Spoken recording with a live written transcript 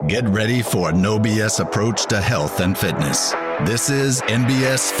Get ready for a no BS approach to health and fitness. This is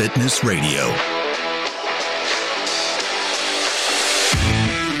NBS Fitness Radio.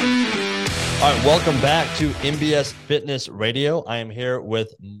 All right, welcome back to NBS Fitness Radio. I am here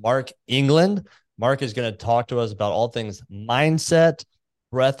with Mark England. Mark is going to talk to us about all things mindset,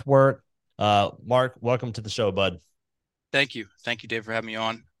 breath work. Mark, welcome to the show, bud. Thank you. Thank you, Dave, for having me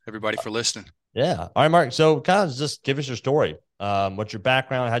on. Everybody for listening. Yeah. All right, Mark. So kind of just give us your story. What's your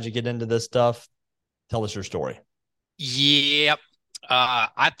background? How'd you get into this stuff? Tell us your story. Yep.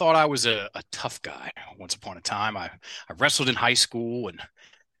 I thought I was a tough guy once upon a time. I wrestled in high school and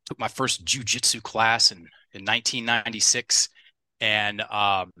took my first jiu-jitsu class in 1996. And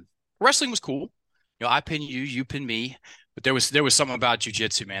wrestling was cool. You know, I pin you, you pin me. But there was something about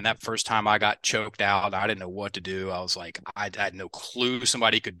jiu-jitsu, man. That first time I got choked out, I didn't know what to do. I was like, I had no clue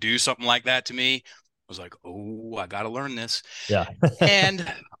somebody could do something like that to me. I was like, oh, I got to learn this. Yeah. And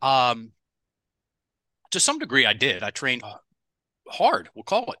to some degree, I did. I trained hard. We'll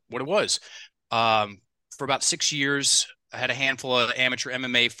call it what it was. For about 6 years, I had a handful of amateur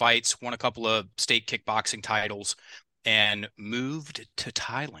MMA fights, won a couple of state kickboxing titles, and moved to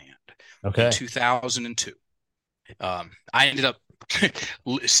Thailand in 2002. I ended up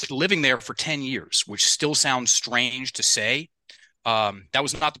living there for 10 years, which still sounds strange to say. That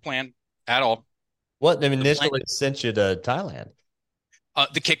was not the plan at all. What initially sent you to Thailand?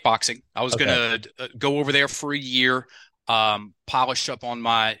 The kickboxing. I was going to go over there for a year, polish up on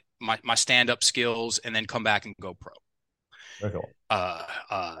my stand-up skills, and then come back and go pro. Very cool.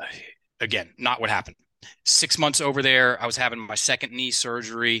 Again, not what happened. 6 months over there, I was having my second knee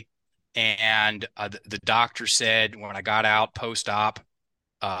surgery. And the doctor said when I got out post-op,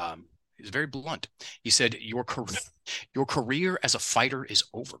 he was very blunt. He said, your career as a fighter is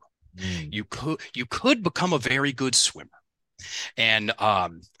over. You could become a very good swimmer. And I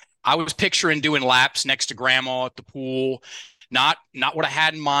was picturing doing laps next to grandma at the pool, not what I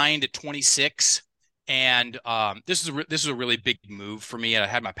had in mind at 26. And this is a really big move for me. I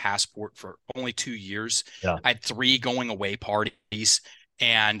had my passport for only 2 years. Yeah. I had 3 going away parties.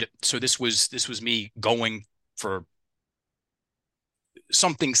 And so this was me going for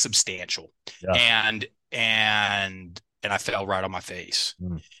something substantial. Yeah. And I fell right on my face.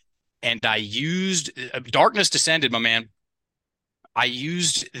 And I used darkness descended, my man. I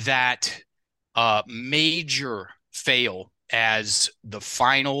used that major fail as the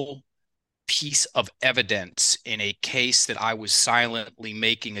final piece of evidence in a case that I was silently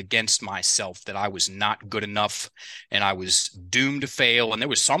making against myself, that I was not good enough and I was doomed to fail. And there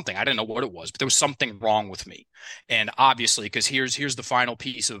was something, I didn't know what it was, but there was something wrong with me. And obviously, because here's the final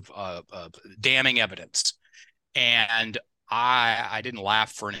piece of damning evidence. And I didn't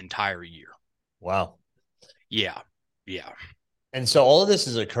laugh for an entire year. Wow. Yeah. And so all of this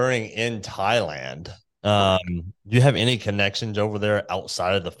is occurring in Thailand. Do you have any connections over there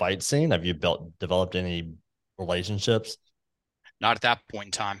outside of the fight scene? Have you developed any relationships? Not at that point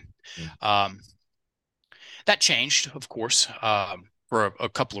in time. That changed, of course, for a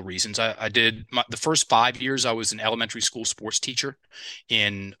couple of reasons. I did the first 5 years. I was an elementary school sports teacher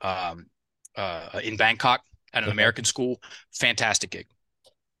in Bangkok at an American school. Fantastic gig.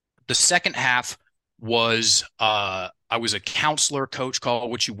 The second half was I was a counselor, coach, call it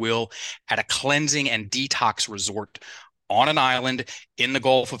what you will, at a cleansing and detox resort on an island in the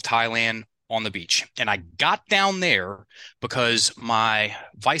Gulf of Thailand on the beach. And I got down there because my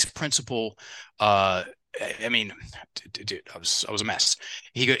vice principal, dude, I was a mess.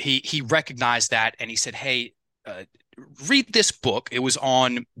 He recognized that and he said, hey, read this book. It was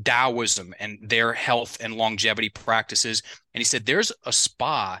on Taoism and their health and longevity practices. And he said, there's a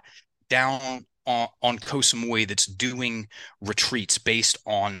spa down on Koh Samui that's doing retreats based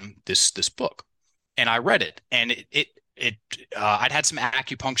on this book. And I read it, and I'd had some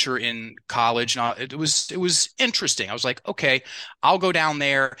acupuncture in college, and it was interesting. I was like, okay, I'll go down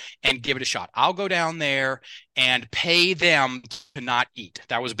there and give it a shot. I'll go down there and pay them to not eat.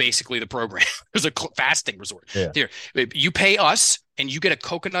 That was basically the program. It was a fasting resort. Yeah. There, you pay us, and you get a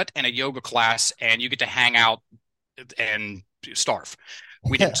coconut and a yoga class, and you get to hang out and starve.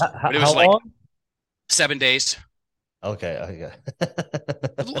 We didn't. But it was like long? 7 days. Okay.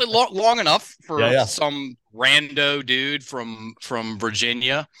 long enough for some rando dude from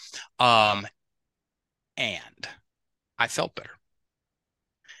Virginia. And I felt better.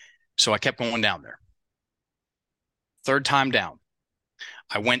 So I kept going down there. Third time down,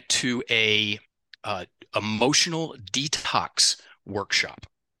 I went to a emotional detox workshop,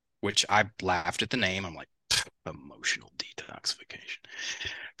 which I laughed at the name. I'm like, emotional detoxification.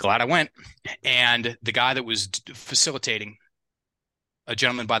 Glad I went. And the guy that was facilitating a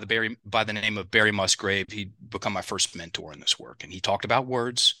gentleman by the name of Barry Musgrave. He'd become my first mentor in this work, and he talked about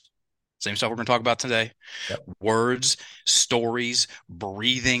words. Same stuff we're going to talk about today. Yep. Words, stories,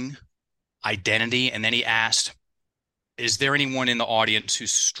 breathing, identity. And then he asked, is there anyone in the audience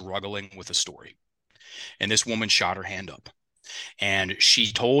who's struggling with a story? And this woman shot her hand up. And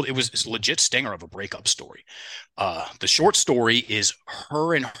she told, it was a legit stinger of a breakup story. The short story is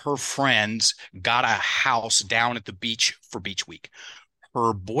her and her friends got a house down at the beach for beach week.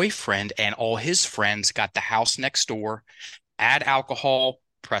 Her boyfriend and all his friends got the house next door, add alcohol,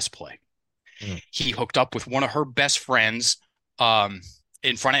 press play. He hooked up with one of her best friends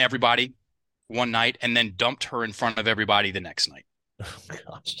in front of everybody one night and then dumped her in front of everybody the next night. Oh,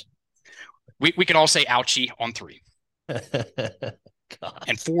 gosh. We can all say ouchie on 3.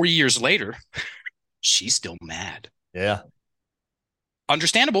 And 4 years later, she's still mad. Yeah.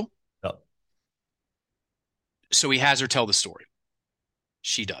 Understandable. Yep. So he has her tell the story.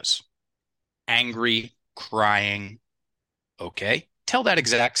 She does. Angry, crying. Okay. Tell that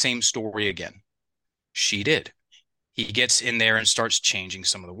exact same story again. She did. He gets in there and starts changing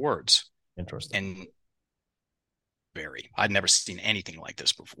some of the words. Interesting. And I'd never seen anything like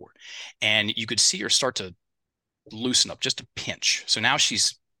this before. And you could see her start to loosen up just a pinch. So now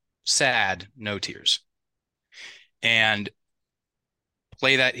she's sad, no tears. And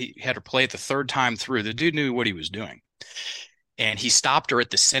he had her play it the third time through. The dude knew what he was doing. And he stopped her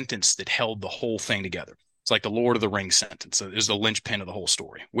at the sentence that held the whole thing together. It's like the Lord of the Rings sentence. It was the linchpin of the whole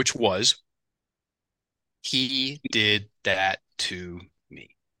story, which was, he did that to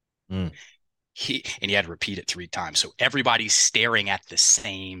me. He had to repeat it 3 times. So everybody's staring at the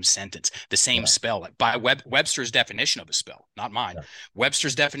same sentence, the same spell. Like by Webster's definition of a spell, not mine. Yeah.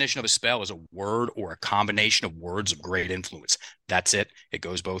 Webster's definition of a spell is a word or a combination of words of great influence. That's it. It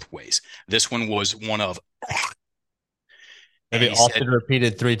goes both ways. This one was one of. Maybe often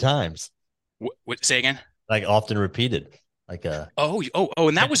repeated 3 times. What? Say again? Like often repeated. Like a.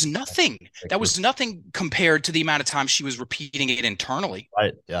 And that was nothing. That was nothing compared to the amount of time she was repeating it internally.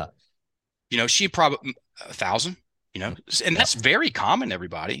 Right. Yeah. She probably 1,000, and that's very common,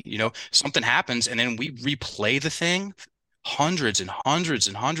 everybody. Something happens and then we replay the thing hundreds and hundreds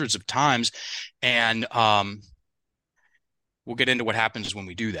and hundreds of times. And we'll get into what happens when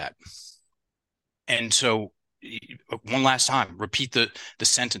we do that. And so one last time, repeat the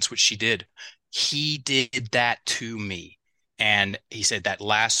sentence, which she did. He did that to me. And he said that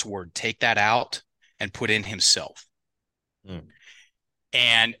last word, take that out and put in himself.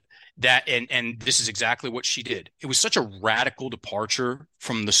 And this is exactly what she did. It was such a radical departure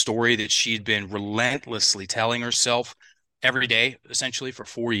from the story that she'd been relentlessly telling herself every day, essentially for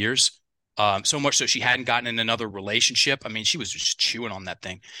 4 years. So much so she hadn't gotten in another relationship. I mean, she was just chewing on that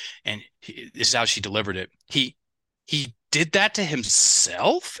thing. And this is how she delivered it. He did that to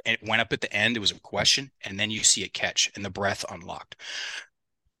himself, and it went up at the end. It was a question, and then you see it catch, and the breath unlocked.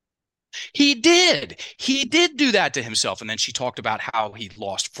 He did do that to himself. And then she talked about how he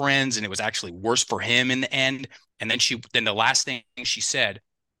lost friends and it was actually worse for him in the end. And then the last thing she said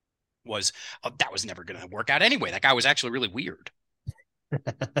was, that was never going to work out anyway. That guy was actually really weird.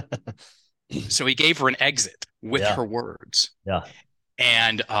 So he gave her an exit with her words. Yeah.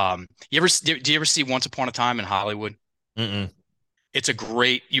 And do you ever see Once Upon a Time in Hollywood? Mm-mm. It's a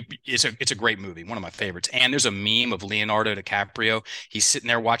great movie, one of my favorites. And there's a meme of Leonardo DiCaprio. He's sitting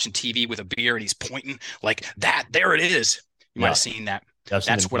there watching TV with a beer and he's pointing like that. There it is. You might have seen that.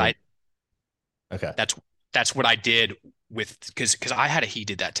 That's what I did with, because I had a he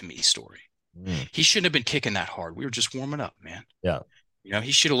did that to me story. He shouldn't have been kicking that hard. We were just warming up, man. Yeah.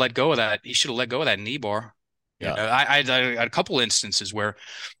 He should have let go of that. He should have let go of that knee bar. Yeah. I had a couple instances where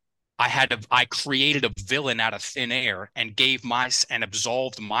I created a villain out of thin air and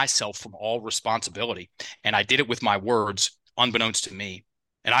absolved myself from all responsibility. And I did it with my words, unbeknownst to me.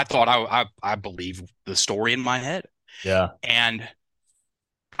 And I thought I believed the story in my head. Yeah. And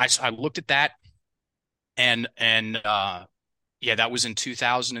I looked at that and that was in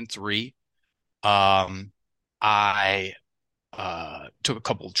 2003. I took a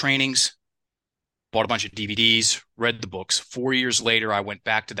couple of trainings, bought a bunch of DVDs, read the books. 4 years later, I went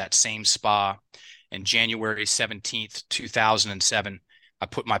back to that same spa. And January 17th, 2007, I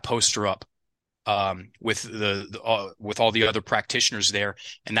put my poster up with all the other practitioners there.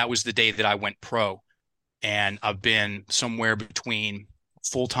 And that was the day that I went pro. And I've been somewhere between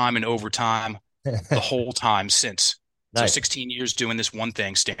full-time and overtime the whole time since. Nice. So 16 years doing this one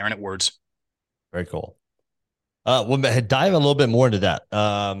thing, staring at words. Very cool. We'll dive a little bit more into that.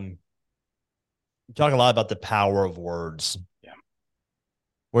 You talk a lot about the power of words. Yeah.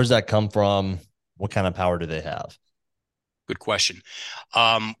 Where does that come from? What kind of power do they have? Good question.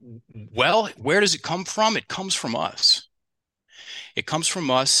 Well, where does it come from? It comes from us. It comes from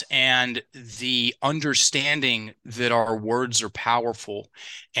us and the understanding that our words are powerful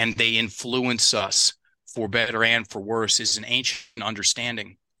and they influence us for better and for worse is an ancient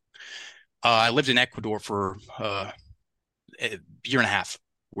understanding. I lived in Ecuador for a year and a half.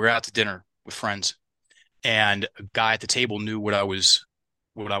 We were out to dinner with friends, and a guy at the table knew what I was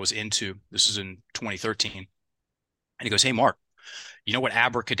into. This is in 2013, and he goes, "Hey, Mark, you know what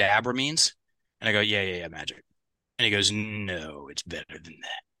abracadabra means?" And I go, yeah, magic. And he goes, "No, it's better than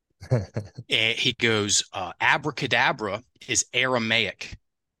that." And he goes, "Abracadabra is Aramaic,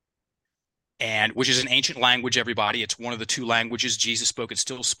 and which is an ancient language, everybody. It's one of the two languages Jesus spoke. It's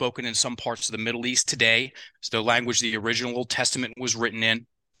still spoken in some parts of the Middle East today. It's the language the original Old Testament was written in."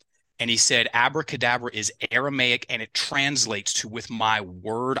 And he said, "Abracadabra is Aramaic, and it translates to with my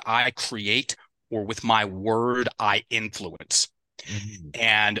word I create, or with my word I influence." Mm-hmm.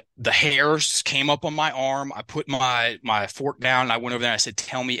 And the hairs came up on my arm. I put my fork down and I went over there and I said,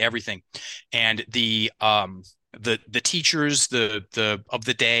 "Tell me everything." And the teachers of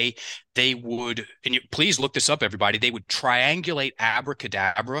the day, they would, and please look this up, everybody, they would triangulate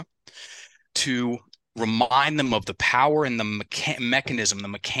abracadabra to remind them of the power and the mechanism, the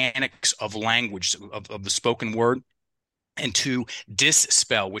mechanics of language, of the spoken word, and to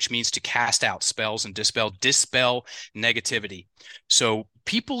dispel, which means to cast out spells and dispel negativity. So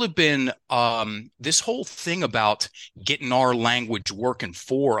people have been, this whole thing about getting our language working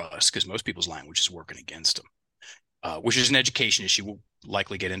for us, because most people's language is working against them, which is an education issue. We'll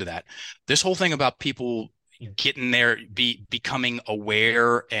likely get into that. This whole thing about people getting there, becoming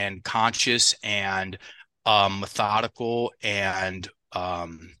aware and conscious and methodical and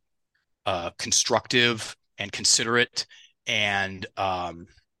constructive and considerate and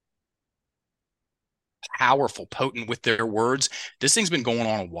powerful, potent with their words. This thing's been going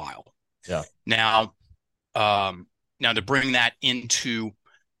on a while. Yeah. Now to bring that into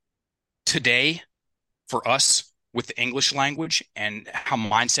today for us with the English language and how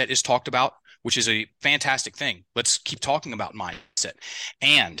mindset is talked about, which is a fantastic thing. Let's keep talking about mindset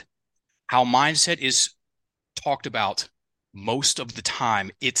and how mindset is talked about most of the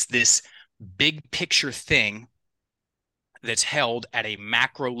time. It's this big picture thing that's held at a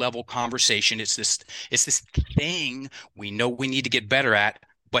macro level conversation. It's this thing we know we need to get better at,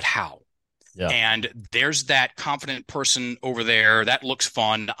 but how? Yeah. And there's that confident person over there. That looks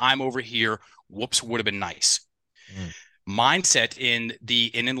fun. I'm over here. Whoops, would have been nice. Mindset in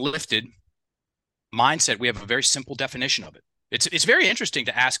Lifted mindset, we have a very simple definition of it. It's very interesting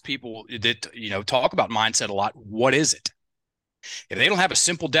to ask people that, talk about mindset a lot. What is it? If they don't have a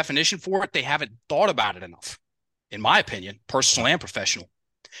simple definition for it, they haven't thought about it enough. In my opinion, personal and professional,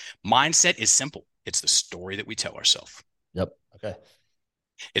 mindset is simple. It's the story that we tell ourselves. Yep. Okay.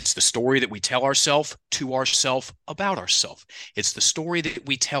 It's the story that we tell ourselves to ourselves about ourselves. It's the story that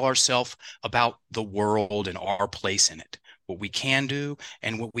we tell ourselves about the world and our place in it. What we can do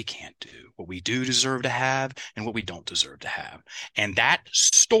and what we can't do. What we do deserve to have and what we don't deserve to have. And that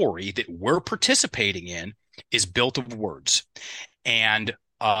story that we're participating in is built of words. And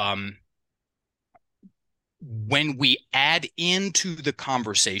when we add into the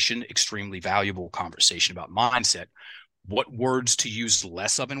conversation, extremely valuable conversation about mindset, what words to use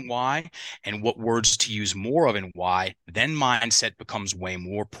less of and why, and what words to use more of and why, then mindset becomes way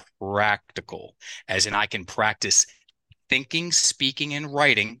more practical, as in I can practice thinking, speaking, and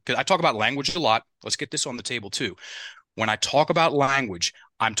writing. Because I talk about language a lot. Let's get this on the table too. When I talk about language,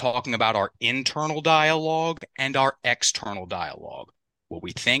 I'm talking about our internal dialogue and our external dialogue, what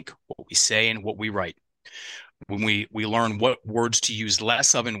we think, what we say, and what we write. When we learn what words to use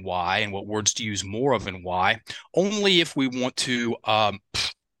less of and why, and what words to use more of and why, only if we want to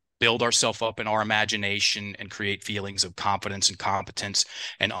build ourselves up in our imagination and create feelings of confidence and competence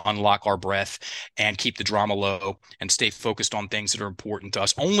and unlock our breath and keep the drama low and stay focused on things that are important to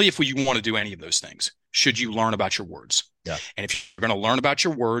us. Only if you want to do any of those things should you learn about your words. Yeah. And if you're going to learn about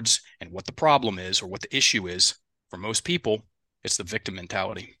your words and what the problem is or what the issue is, for most people, it's the victim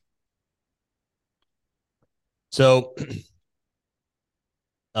mentality. So, this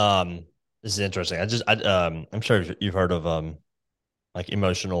is interesting. I'm sure you've heard of like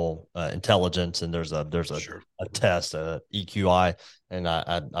emotional intelligence, and there's a Sure. a test, EQI, and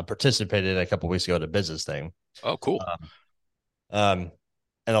I participated a couple of weeks ago at a business thing. Oh, cool. And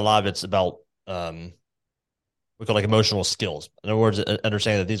a lot of it's about we call like emotional skills. In other words,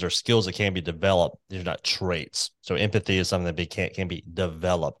 understanding that these are skills that can be developed. These are not traits. So empathy is something that can be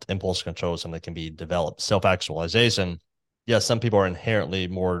developed. Impulse control is something that can be developed. Self-actualization. Yes, some people are inherently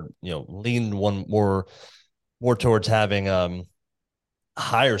more, lean one more more towards having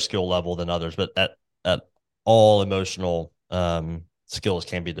higher skill level than others, but at all emotional skills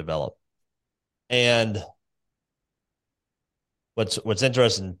can be developed. And what's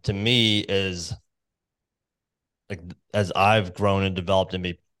interesting to me is, like, as I've grown and developed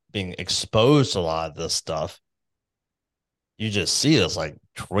and being exposed to a lot of this stuff, you just see this like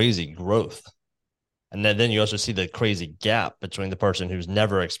crazy growth. And then you also see the crazy gap between the person who's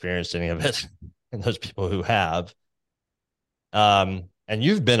never experienced any of it and those people who have. And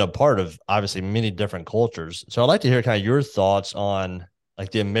you've been a part of obviously many different cultures. So I'd like to hear kind of your thoughts on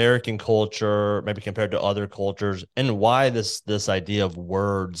like the American culture, maybe compared to other cultures, and why this idea of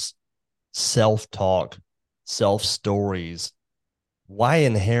words, self-talk, self-stories, why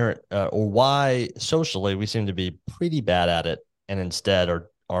inherent or why socially we seem to be pretty bad at it, and instead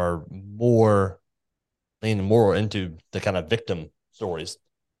are more leaning more into the kind of victim stories,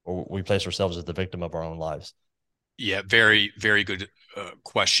 or we place ourselves as the victim of our own lives. Yeah, very, very good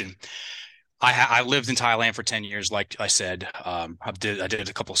question. I lived in Thailand for 10 years, like I said. I did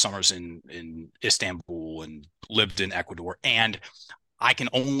a couple of summers in Istanbul and lived in Ecuador. And I can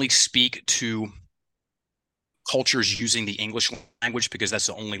only speak to cultures using the English language because that's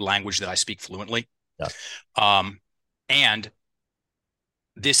the only language that I speak fluently. Yeah. And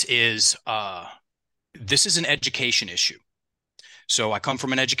this is an education issue. So I come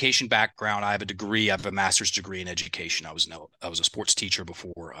from an education background. I have a degree. I have a master's degree in education. I was a sports teacher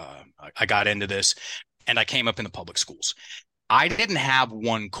before I got into this, and I came up in the public schools. I didn't have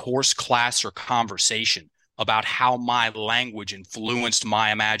one course, class, or conversation about how my language influenced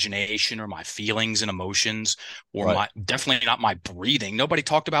my imagination or my feelings and emotions, or Right. definitely not my breathing. Nobody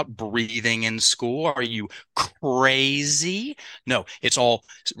talked about breathing in school. Are you crazy? No, it's all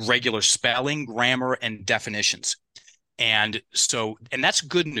regular spelling, grammar, and definitions. And that's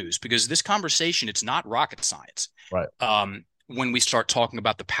good news, because this conversation, it's not rocket science. Right. When we start talking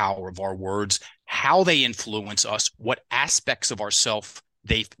about the power of our words, how they influence us, what aspects of ourself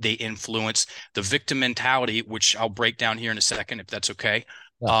they influence, the victim mentality, which I'll break down here in a second, if that's okay.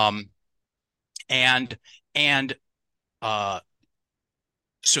 Yeah.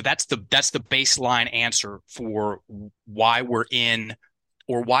 So that's the baseline answer for why we're in,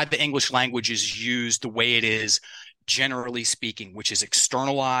 or why the English language is used the way it is, generally speaking, which is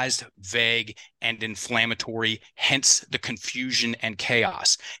externalized, vague, and inflammatory, hence the confusion and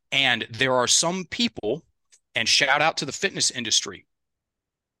chaos. And there are some people, and shout out to the fitness industry,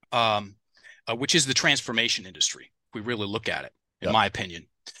 which is the transformation industry, if we really look at it, in my opinion.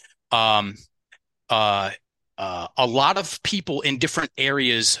 A lot of people in different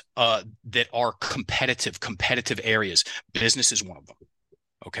areas that are competitive areas. Business is one of them.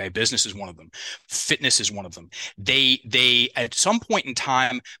 Okay, business is one of them. Fitness is one of them. They at some point in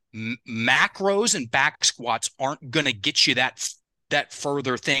time, macros and back squats aren't going to get you that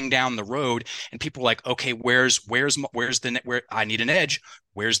further thing down the road. And people are like, okay, where's where I need an edge?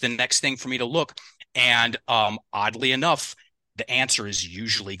 Where's the next thing for me to look? And oddly enough, the answer is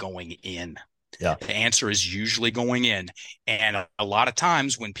usually going in. Yeah. The answer is usually going in. And a lot of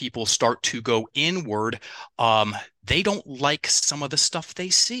times when people start to go inward, they don't like some of the stuff they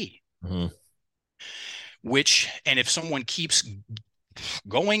see. Mm-hmm. And if someone keeps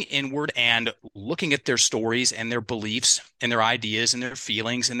going inward and looking at their stories and their beliefs and their ideas and their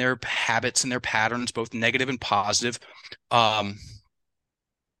feelings and their habits and their patterns, both negative and positive,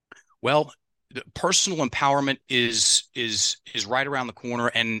 well, personal empowerment is right around the corner.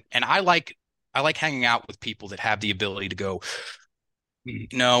 And I like hanging out with people that have the ability to go,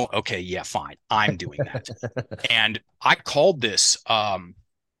 no, okay, yeah, fine, I'm doing that. And I called this in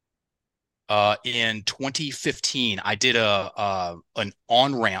 2015. I did an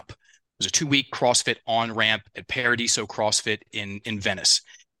on-ramp. It was a 2-week CrossFit on-ramp at Paradiso CrossFit in Venice.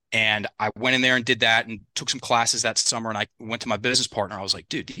 And I went in there and did that and took some classes that summer. And I went to my business partner. I was like,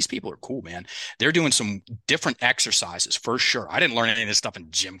 dude, these people are cool, man. They're doing some different exercises for sure. I didn't learn any of this stuff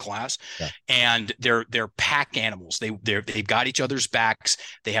in gym class. Yeah. And they're pack animals. They've got each other's backs.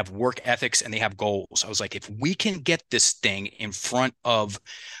 They have work ethics and they have goals. I was like, if we can get this thing in front of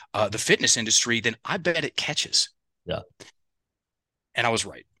the fitness industry, then I bet it catches. Yeah. And I was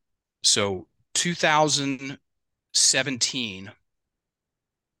right. So 2017,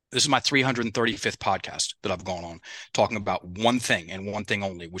 this is my 335th podcast that I've gone on, talking about one thing and one thing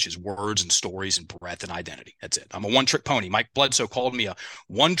only, which is words and stories and breadth and identity. That's it. I'm a one-trick pony. Mike Bledsoe called me a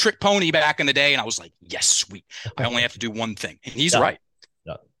one-trick pony back in the day, and I was like, yes, sweet. I only have to do one thing. And he's right.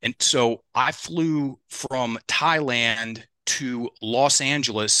 Yeah. And so I flew from Thailand to Los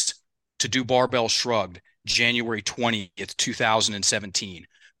Angeles to do Barbell Shrugged, January 20th, 2017.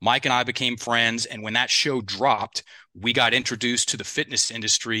 Mike and I became friends. And when that show dropped, we got introduced to the fitness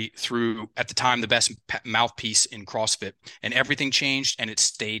industry through, at the time, the best mouthpiece in CrossFit, and everything changed, and it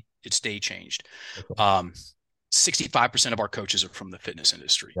stayed changed. 65% of our coaches are from the fitness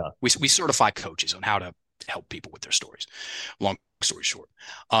industry. Yeah. We certify coaches on how to help people with their stories. Long story short.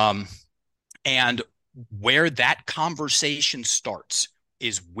 And where that conversation starts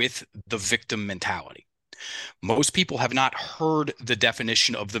is with the victim mentality. Most people have not heard the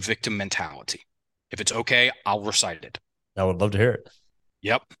definition of the victim mentality. If it's okay, I'll recite it. I would love to hear it.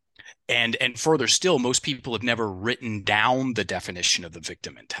 Yep. And further still, most people have never written down the definition of the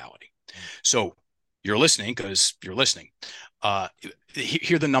victim mentality. So you're listening because you're listening.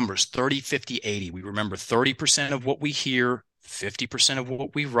 Here are the numbers: 30, 50, 80. We remember 30% of what we hear, 50% of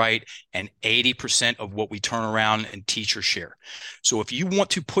what we write, and 80% of what we turn around and teach or share. So if you want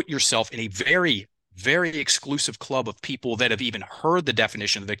to put yourself in a very, very exclusive club of people that have even heard the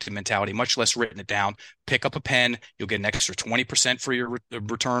definition of victim mentality, much less written it down, pick up a pen. You'll get an extra 20% for your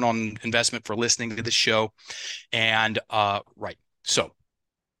return on investment for listening to this show. And right. So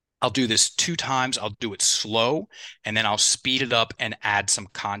I'll do this 2 times. I'll do it slow, and then I'll speed it up and add some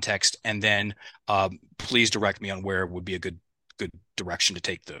context. And then please direct me on where would be a good direction to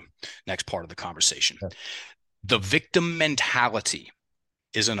take the next part of the conversation. Yeah. The victim mentality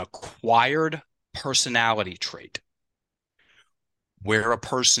is an acquired personality trait where a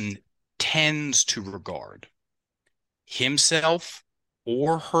person tends to regard himself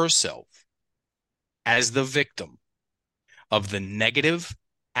or herself as the victim of the negative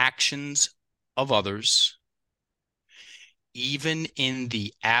actions of others, even in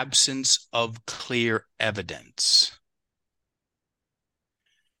the absence of clear evidence.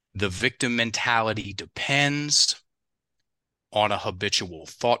 The victim mentality depends on a habitual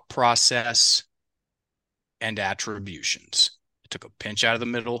thought process and attributions. I took a pinch out of the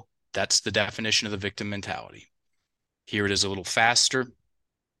middle. That's the definition of the victim mentality. Here it is a little faster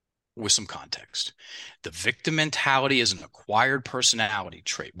with some context. The victim mentality is an acquired personality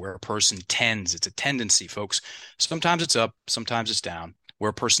trait where a person tends, it's a tendency, folks. Sometimes it's up, sometimes it's down,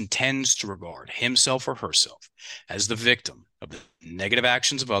 where a person tends to regard himself or herself as the victim of the negative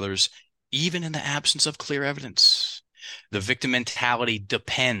actions of others, even in the absence of clear evidence. The victim mentality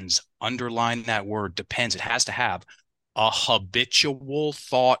depends, underline that word, depends. It has to have a habitual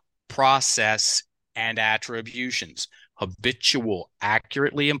thought process and attributions. Habitual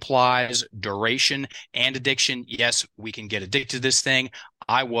accurately implies duration and addiction. Yes, we can get addicted to this thing.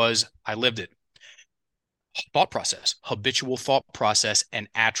 I lived it. Thought process, habitual thought process, and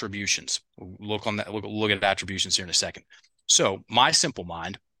attributions. Look at attributions here in a second. So my simple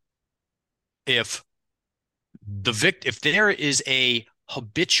mind, if there is a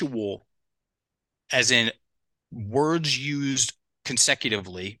habitual, as in words used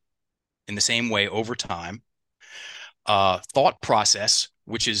consecutively in the same way over time, thought process,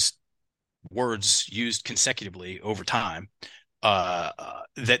 which is words used consecutively over time,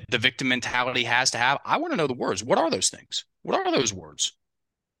 that the victim mentality has to have, I want to know the words. What are those things? What are those words?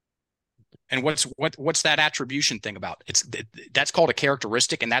 And what's that attribution thing about? That's called a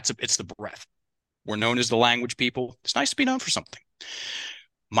characteristic, and it's the breath. We're known as the language people. It's nice to be known for something.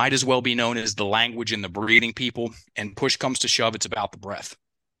 Might as well be known as the language and the breathing people. And push comes to shove, it's about the breath.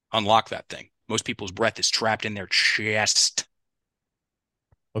 Unlock that thing. Most people's breath is trapped in their chest.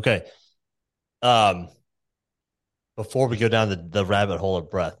 Okay. Before we go down the rabbit hole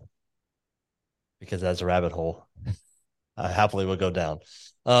of breath, because that's a rabbit hole, I happily will go down.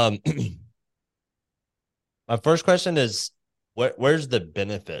 My first question is, where's the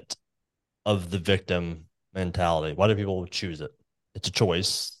benefit of the victim mentality? Why do people choose it? It's a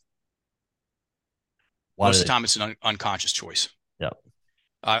choice. Most of the time, it's an unconscious choice. Yeah.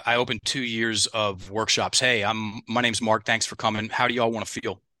 I opened 2 years of workshops. Hey, my name's Mark. Thanks for coming. How do y'all want to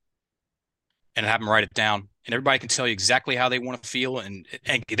feel? And have them write it down. And everybody can tell you exactly how they want to feel, and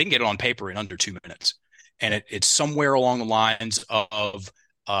they can get it on paper in under 2 minutes. And it's somewhere along the lines of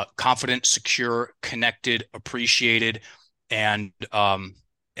confident, secure, connected, appreciated, and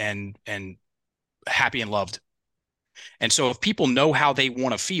happy and loved. And so if people know how they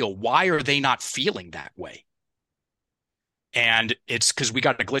want to feel, why are they not feeling that way? And it's because we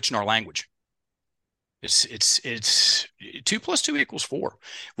got a glitch in our language. It's 2 + 2 = 4.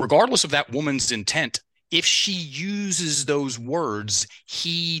 Regardless of that woman's intent, if she uses those words,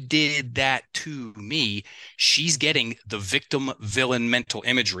 he did that to me, she's getting the victim villain mental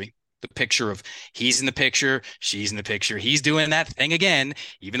imagery. The picture of he's in the picture, she's in the picture, he's doing that thing again,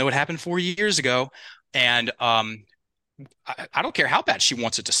 even though it happened 4 years ago. And I don't care how bad she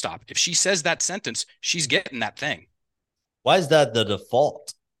wants it to stop. If she says that sentence, she's getting that thing. Why is that the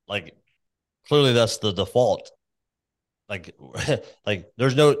default? like clearly that's the default. Like, like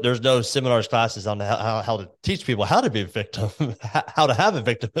there's no seminars classes on how to teach people how to be a victim, how to have a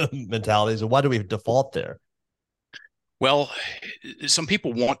victim mentality. So why do we default there? Well, some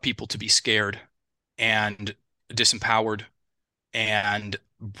people want people to be scared and disempowered and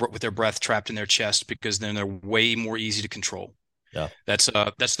with their breath trapped in their chest, because then they're way more easy to control. Yeah. That's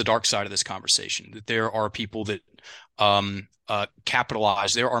the dark side of this conversation, that there are people that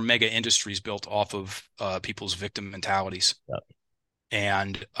capitalize. There are mega industries built off of people's victim mentalities. Yeah.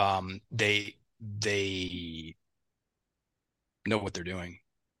 And they know what they're doing.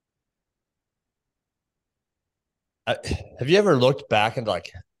 Have you ever looked back and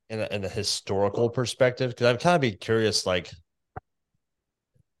like in a historical perspective? Because I'd kind of be curious, like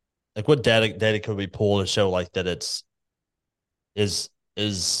what data could we pull to show like that is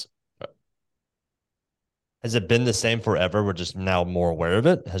has it been the same forever? We're just now more aware of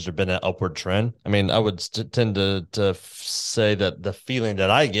it. Has there been an upward trend? I mean, I would tend to say that the feeling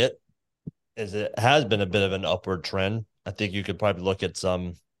that I get is it has been a bit of an upward trend. I think you could probably look at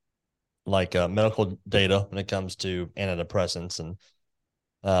some like medical data when it comes to antidepressants and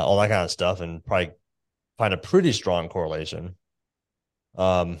all that kind of stuff, and probably find a pretty strong correlation.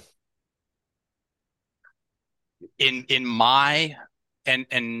 In my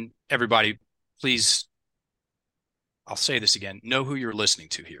and everybody, please, I'll say this again, know who you're listening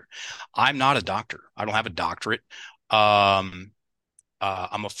to here. I'm not a doctor. I don't have a doctorate. I'm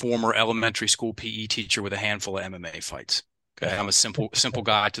a former elementary school PE teacher with a handful of MMA fights. Okay. I'm a simple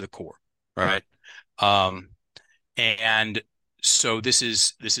guy to the core. Right. And so this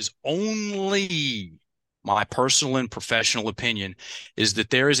is only my personal and professional opinion, is that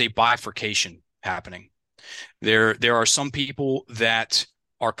there is a bifurcation happening. There are some people that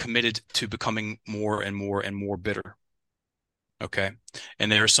are committed to becoming more and more and more bitter. Okay.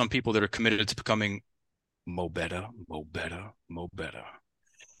 And there are some people that are committed to becoming mo better, mo better, mo better.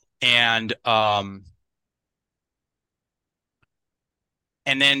 And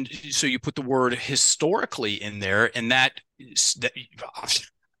then so you put the word historically in there, and that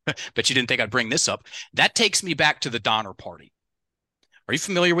but you didn't think I'd bring this up. That takes me back to the Donner Party. Are you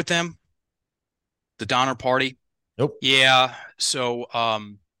familiar with them? The Donner Party? Nope. Yeah. So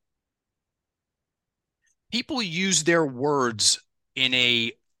people use their words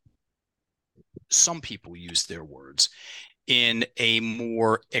some people use their words in a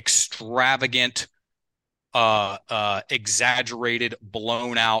more extravagant, exaggerated,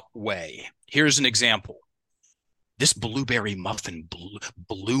 blown out way. Here's an example. This blueberry muffin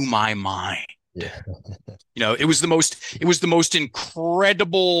blew my mind. Yeah. It was the most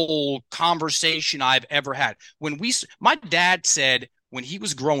incredible conversation I've ever had. My dad said when he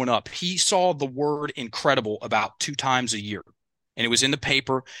was growing up, he saw the word incredible about 2 times a year. And it was in the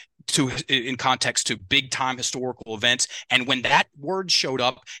paper in context to big time historical events. And when that word showed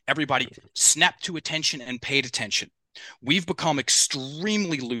up, everybody snapped to attention and paid attention. We've become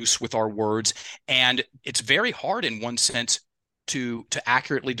extremely loose with our words, and it's very hard in one sense to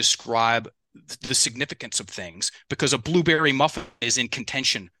accurately describe the significance of things, because a blueberry muffin is in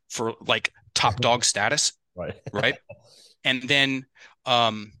contention for like top dog status. Right. Right. And then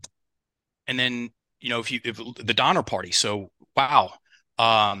if the Donner Party. So, wow.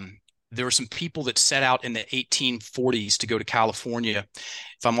 There were some people that set out in the 1840s to go to California.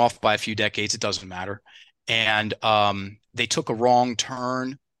 If I'm off by a few decades, it doesn't matter. And they took a wrong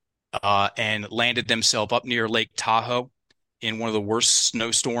turn and landed themselves up near Lake Tahoe in one of the worst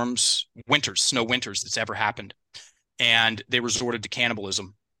snow winters that's ever happened. And they resorted to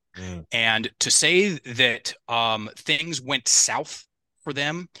cannibalism. Mm. And to say that things went south for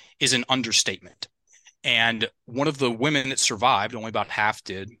them is an understatement. And one of the women that survived, only about half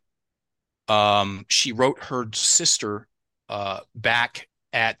did, she wrote her sister back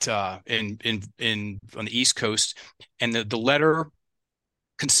at on the East Coast, and the letter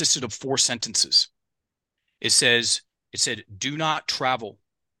consisted of 4 sentences. It said, "Do not travel.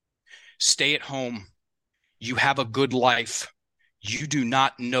 Stay at home. You have a good life. You do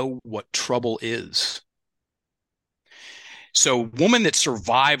not know what trouble is." So, woman that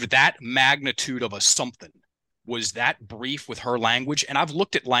survived that magnitude of a something was that brief with her language. And I've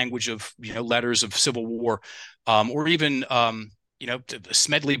looked at language of, letters of Civil War, or even,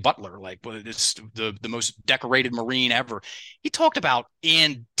 Smedley Butler, like it's the most decorated Marine ever. He talked about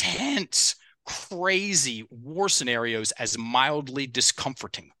intense, crazy war scenarios as mildly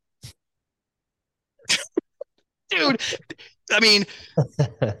discomforting. Dude, I mean,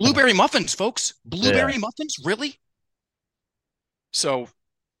 blueberry muffins, folks. Blueberry muffins, really? So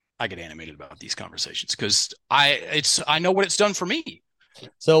I get animated about these conversations because I know what it's done for me.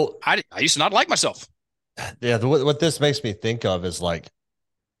 So I used to not like myself. yeah, what this makes me think of is like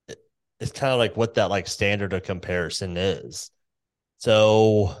it's kind of like what that like standard of comparison is.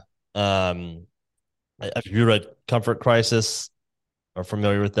 So, have you read Comfort Crisis or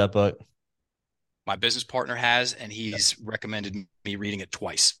familiar with that book? My business partner has, and he's recommended me reading it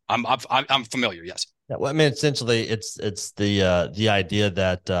twice. I'm familiar. Yes. Yeah, well, I mean, essentially, it's the idea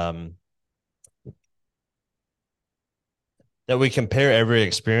that that we compare every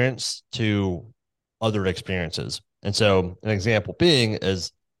experience to other experiences, and so an example being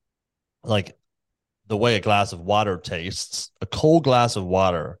is like the way a glass of water tastes. A cold glass of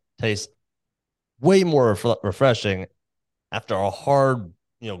water tastes way more refreshing after a hard,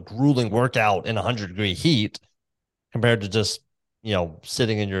 grueling workout in 100-degree heat compared to just,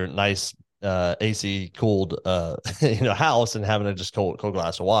 sitting in your nice AC cooled, house and having a just cold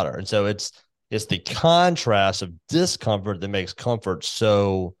glass of water. And so it's the contrast of discomfort that makes comfort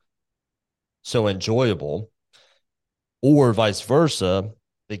so enjoyable, or vice versa,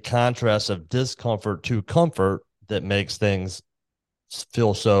 the contrast of discomfort to comfort that makes things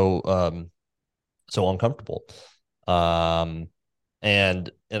feel so uncomfortable. Um, and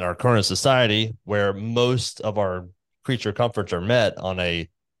in our current society, where most of our creature comforts are met on a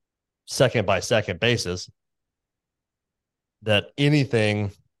second by second basis, that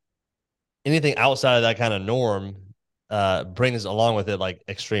anything outside of that kind of norm brings along with it like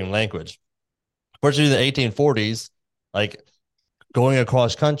extreme language. Fortunately, in the 1840s, like going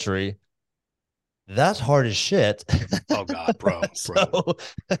across country, that's hard as shit. Oh God, bro. So,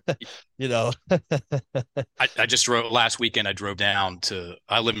 you know, I just drove last weekend. I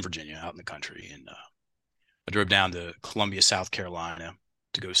live in Virginia out in the country, and I drove down to Columbia, South Carolina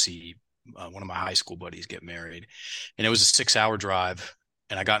to go see one of my high school buddies get married. And it was a 6-hour drive,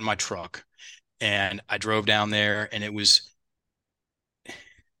 and I got in my truck and I drove down there, and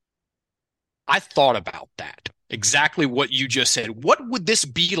I thought about that. Exactly what you just said. What would this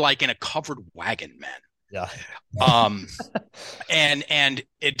be like in a covered wagon, man? yeah. Um, and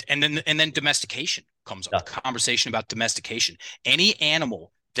then domestication comes up. Yeah. Conversation about domestication. Any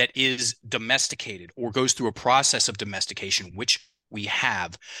animal that is domesticated or goes through a process of domestication, which we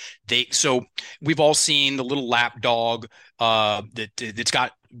have, so we've all seen the little lap dog that's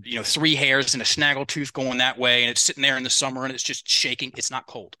got 3 hairs and a snaggletooth going that way, and it's sitting there in the summer and it's just shaking. It's not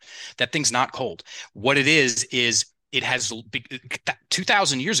cold. That thing's not cold. What it is it has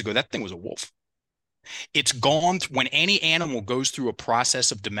 2,000 years ago, that thing was a wolf. It's gone when any animal goes through a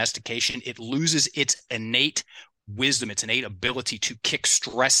process of domestication, it loses its innate wisdom, its innate ability to kick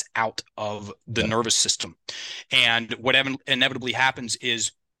stress out of the nervous system. And what inevitably happens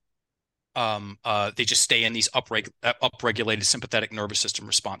is they just stay in these upregulated sympathetic nervous system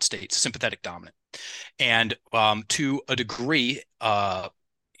response states, sympathetic dominant. And to a degree,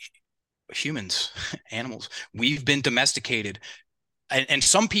 humans, animals, we've been domesticated. And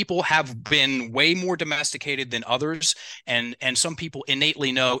some people have been way more domesticated than others. And some people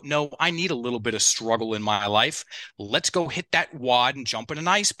innately know, no, I need a little bit of struggle in my life. Let's go hit that wad and jump in an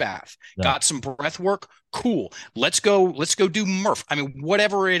ice bath. Yeah. Got some breath work? Cool. Let's go do Murph. I mean,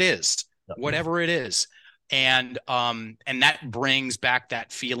 whatever it is. And that brings back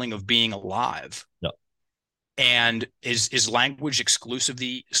that feeling of being alive. Yeah. And is language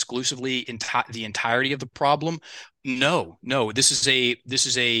exclusively the entirety of the problem? No. This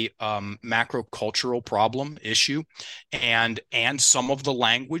is a macro cultural problem issue, and some of the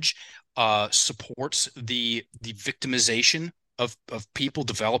language supports the victimization of people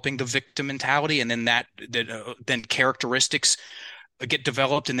developing the victim mentality, and then characteristics get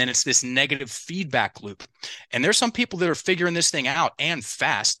developed, and then it's this negative feedback loop. And there's some people that are figuring this thing out and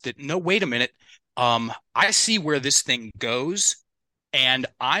fast. That no, wait a minute. I see where this thing goes, and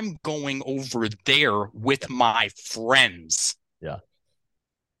I'm going over there with my friends. Yeah.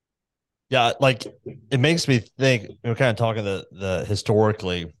 Yeah. Like it makes me think, kind of talking the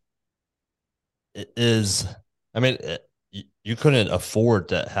historically, it is, I mean, you couldn't afford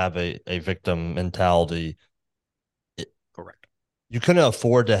to have a victim mentality. Correct. You couldn't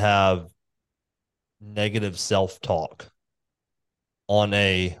afford to have negative self-talk on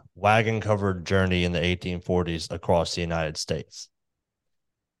a wagon-covered journey in the 1840s across the United States.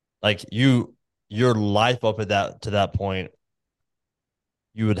 Like your life up to that point,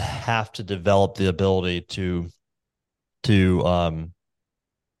 you would have to develop the ability to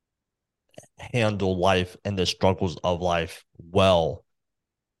handle life and the struggles of life well.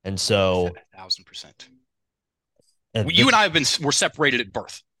 And so 1,000%. You and I we're separated at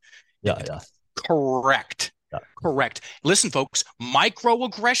birth. Yeah. Correct. Yeah. Correct. Listen, folks,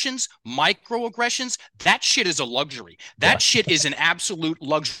 microaggressions, that shit is a luxury. That shit is an absolute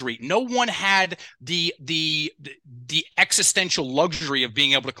luxury. No one had the existential luxury of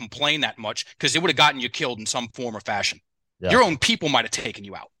being able to complain that much, because it would have gotten you killed in some form or fashion. Yeah. Your own people might have taken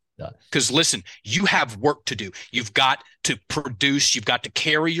you out. Because Yeah. listen, you have work to do. You've got to produce. You've got to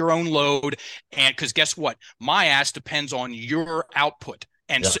carry your own load. And because guess what? My ass depends on your output.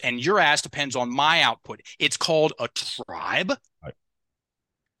 And, Yeah. and your ass depends on my output. It's called a tribe. Right.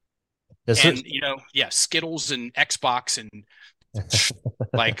 And, Skittles and Xbox and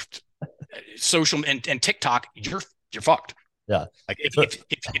like social and TikTok, you're fucked. Yeah. Like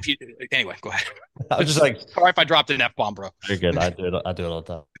if you anyway, go ahead. I was just like, sorry if I dropped an F-bomb, bro. You're good. I do it all the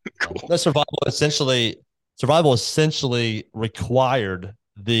time. Cool. The survival essentially required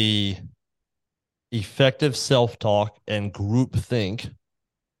the effective self-talk and group think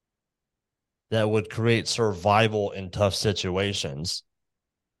that would create survival in tough situations.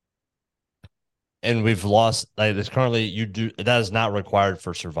 And we've lost, like, it's currently that is not required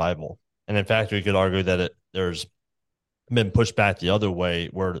for survival. And in fact, we could argue that there's been pushed back the other way,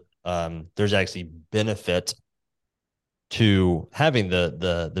 where there's actually benefit to having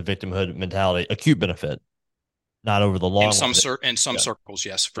the victimhood mentality, acute benefit, not over the long. In some circles,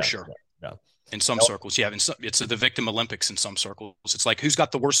 yes, for sure. Yeah. In some circles, yeah. It's the victim Olympics in some circles. It's like, who's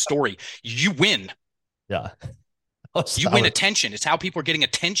got the worst story? You win. Yeah. You win attention. It's how people are getting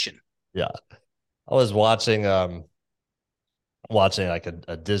attention. Yeah. I was watching like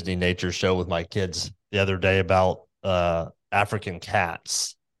a Disney nature show with my kids the other day about African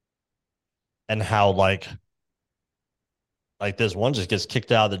cats, and how like this one just gets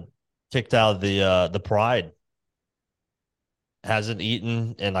kicked out of the pride, hasn't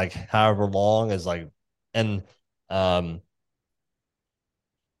eaten in like however long, is like, and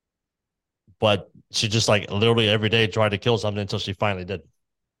but she just like literally every day tried to kill something until she finally did.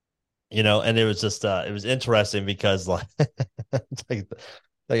 And it was just it was interesting, because like it's like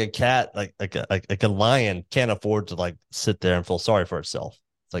a cat, like a lion can't afford to like sit there and feel sorry for itself.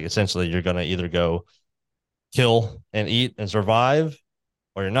 It's like, essentially, you're gonna either go kill and eat and survive,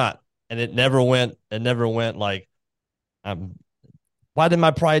 or you're not. And it never went like, why did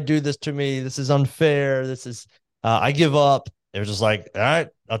my pride do this to me? This is unfair. This is I give up. It was just like, all right,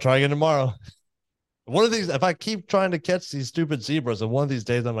 I'll try again tomorrow. One of these, if I keep trying to catch these stupid zebras, and one of these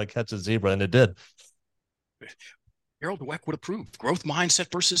days I'm going to catch a zebra, and it did. Harold Dweck would approve. Growth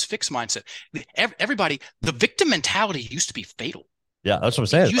mindset versus fixed mindset. Everybody, the victim mentality used to be fatal. Yeah, that's what I'm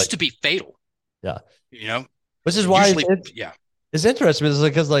saying. It used to be fatal. Yeah. Which is why it's interesting,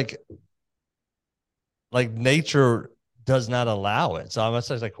 because like nature does not allow it. So I'm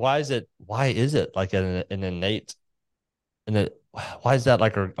like, why is it like an innate, why is that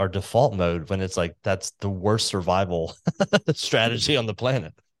like our default mode, when it's like that's the worst survival strategy on the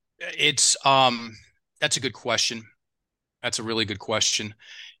planet? It's that's a good question. That's a really good question.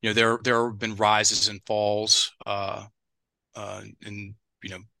 There have been rises and falls in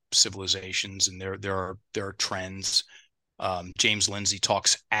civilizations, and there are trends. James Lindsay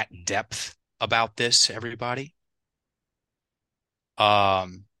talks at depth about this, everybody.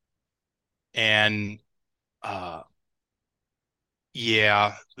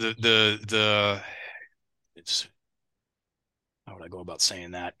 Yeah, it's, how would I go about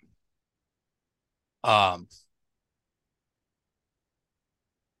saying that?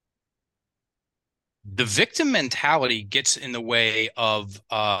 The victim mentality gets in the way of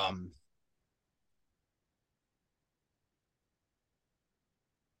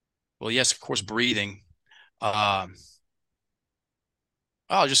well, yes, of course, breathing. I'll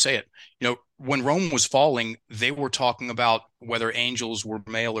just say it. When Rome was falling, they were talking about whether angels were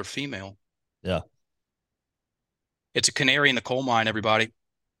male or female. Yeah. It's a canary in the coal mine, everybody.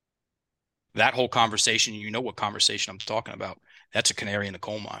 That whole conversation, what conversation I'm talking about. That's a canary in the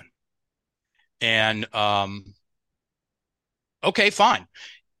coal mine. And okay, fine.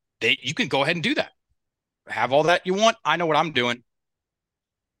 You can go ahead and do that. Have all that you want. I know what I'm doing.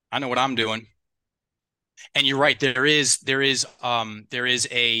 And you're right. There is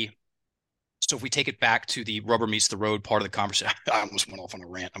a, so if we take it back to the rubber meets the road part of the conversation, I almost went off on a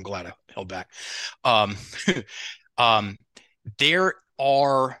rant. I'm glad I held back. There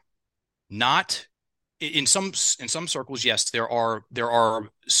are not, in some circles, yes, there are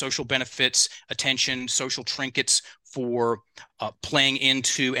social benefits, attention, social trinkets for playing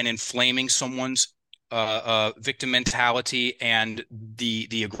into and inflaming someone's victim mentality and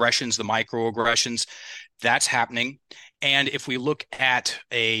the aggressions, the microaggressions. That's happening. And if we look at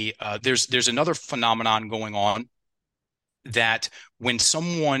there's another phenomenon going on, that when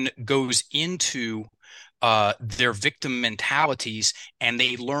someone goes into their victim mentalities, and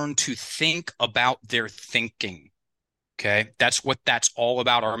they learn to think about their thinking. Okay. That's what that's all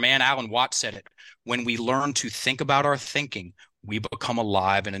about. Our man Alan Watts said it. When we learn to think about our thinking, we become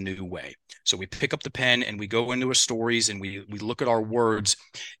alive in a new way. So we pick up the pen and we go into our stories and we look at our words.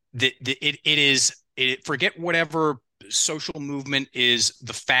 Forget whatever social movement is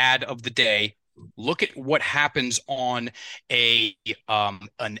the fad of the day. Look at what happens on an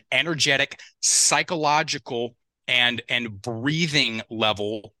energetic, psychological, and breathing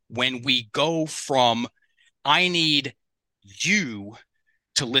level when we go from I need you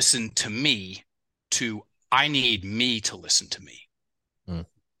to listen to me to I need me to listen to me. Mm.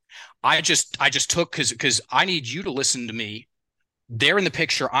 I just took because I need you to listen to me. They're in the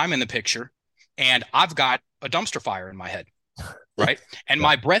picture, I'm in the picture, and I've got a dumpster fire in my head, right? And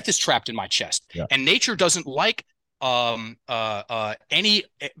my breath is trapped in my chest. Yeah. And nature doesn't like what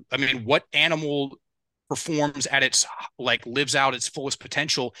animal performs at its lives out its fullest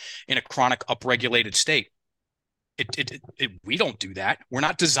potential in a chronic upregulated state. We don't do that. We're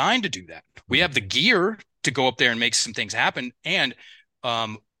not designed to do that. We have the gear to go up there and make some things happen. And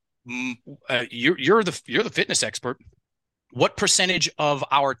you're the fitness expert. What percentage of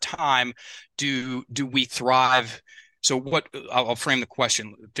our time do we thrive? So what I'll frame the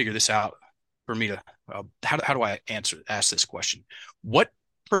question, figure this out for me to how do I ask this question? What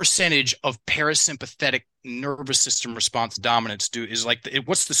percentage of parasympathetic nervous system response dominance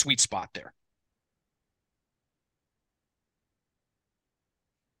what's the sweet spot there?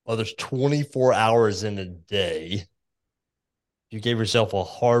 Well, there's 24 hours in a day. You gave yourself a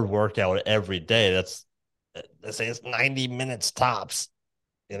hard workout every day. Let's say it's 90 minutes tops.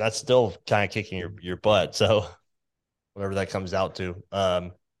 And that's still kind of kicking your butt. So whatever that comes out to,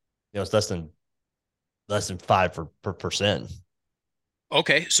 it's less than 5%.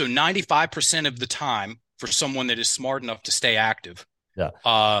 Okay. So 95% of the time for someone that is smart enough to stay active.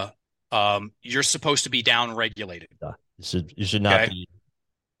 Yeah. You're supposed to be down regulated. Yeah. You should not be.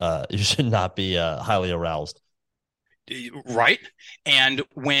 You should not be highly aroused. Right. And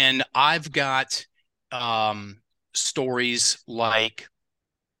when I've got stories like,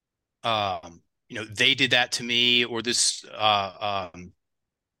 they did that to me, or this,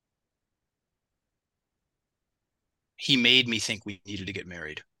 he made me think we needed to get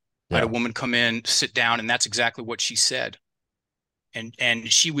married. Yeah. I had a woman come in, sit down, and that's exactly what she said. And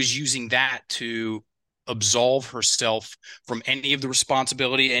she was using that to absolve herself from any of the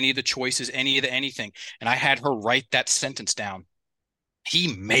responsibility, any of the choices, any of the anything. And I had her write that sentence down.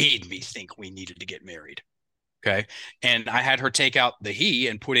 He made me think we needed to get married. Okay. And I had her take out the he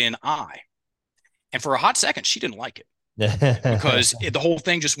and put in I. And for a hot second, she didn't like it because the whole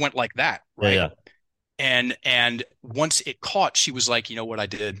thing just went like that. Right. Yeah. And once it caught, she was like, you know what I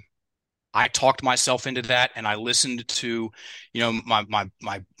did? I talked myself into that, and I listened to, my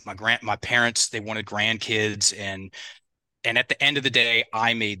parents. They wanted grandkids, and at the end of the day,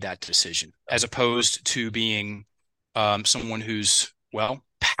 I made that decision as opposed to being someone who's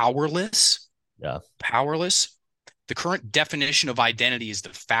powerless. Yeah, powerless. The current definition of identity is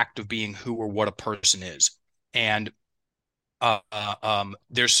the fact of being who or what a person is, and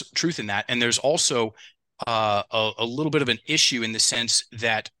there's truth in that, and there's also a little bit of an issue in the sense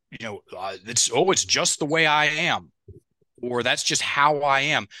that. It's just the way I am, or that's just how I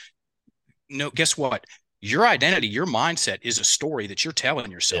am. No, guess what? Your identity, your mindset is a story that you're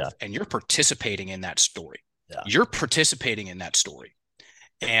telling yourself, and you're participating in that story. Yeah. You're participating in that story.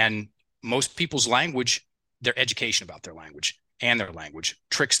 And most people's language, their education about their language and their language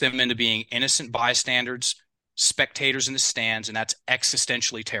tricks them into being innocent bystanders, spectators in the stands, and that's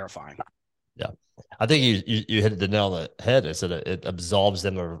existentially terrifying. Yeah. I think you hit the nail on the head. It's that it absolves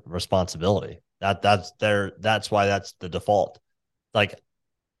them of responsibility. That's why that's the default. Like,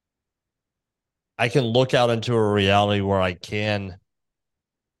 I can look out into a reality where I can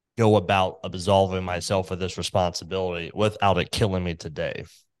go about absolving myself of this responsibility without it killing me today.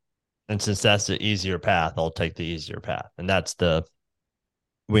 And since that's the easier path, I'll take the easier path. And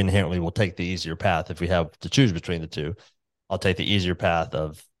we inherently will take the easier path if we have to choose between the two. I'll take the easier path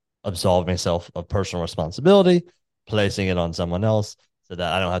of absolving myself of personal responsibility, placing it on someone else so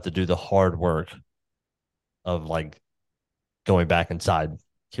that I don't have to do the hard work of going back inside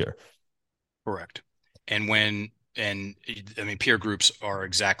here. Correct. And peer groups are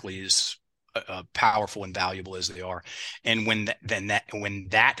exactly as powerful and valuable as they are. And when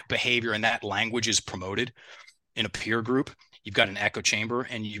that behavior and that language is promoted in a peer group, you've got an echo chamber,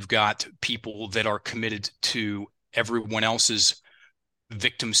 and you've got people that are committed to everyone else's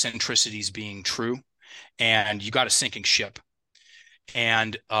victim centricities being true, and you got a sinking ship.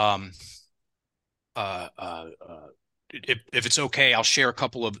 And if it's okay, I'll share a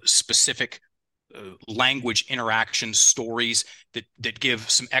couple of specific language interaction stories that give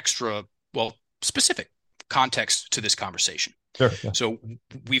some extra, well, specific context to this conversation. Sure. Yeah. So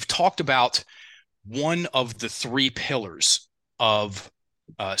we've talked about one of the three pillars of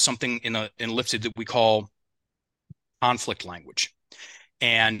something in Lifted that we call conflict language.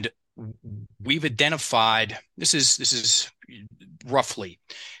 And we've identified, this is roughly,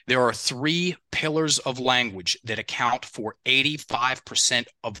 there are three pillars of language that account for 85%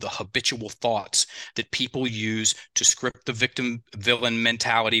 of the habitual thoughts that people use to script the victim villain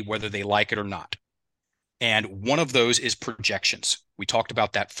mentality, whether they like it or not. And one of those is projections. We talked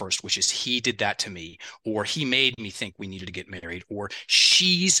about that first, which is he did that to me, or he made me think we needed to get married, or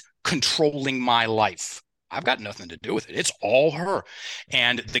she's controlling my life. I've got nothing to do with it. It's all her.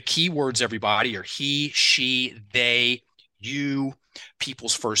 And the key words, everybody, are he, she, they, you,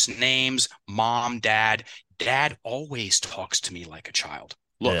 people's first names, mom, dad. Dad always talks to me like a child.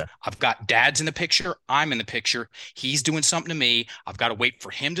 Look, yeah. I've got dad's in the picture. I'm in the picture. He's doing something to me. I've got to wait for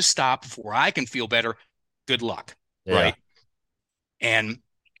him to stop before I can feel better. Good luck. Yeah. Right. And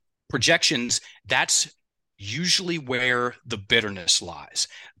projections, that's usually where the bitterness lies.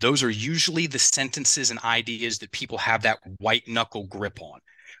 Those are usually the sentences and ideas that people have that white knuckle grip on.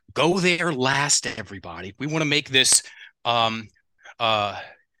 Go there last, everybody. We want to make this the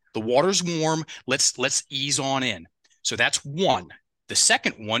water's warm. Let's ease on in. So that's one. The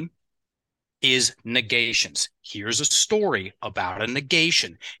second one is negations. Here's a story about a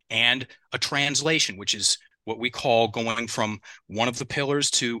negation and a translation, which is what we call going from one of the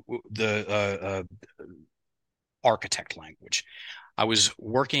pillars to the architect language. I was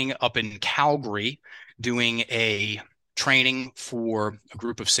working up in Calgary doing a training for a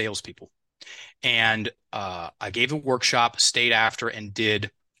group of salespeople. And I gave a workshop, stayed after, and did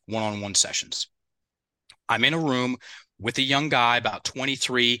one-on-one sessions. I'm in a room with a young guy, about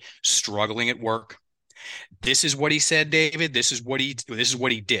 23, struggling at work. This is what he said, David. This is what he did. This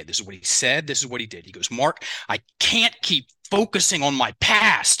is what he said. This is what he did. He goes, Mark, I can't keep focusing on my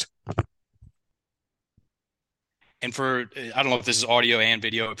past. And I don't know if this is audio and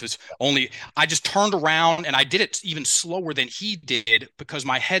video, if it's only, I just turned around and I did it even slower than he did because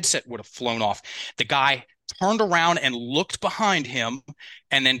my headset would have flown off. The guy turned around and looked behind him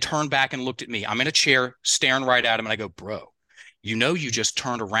and then turned back and looked at me. I'm in a chair staring right at him. And I go, bro, you just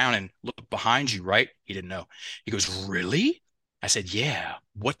turned around and looked behind you, right? He didn't know. He goes, really? I said, yeah.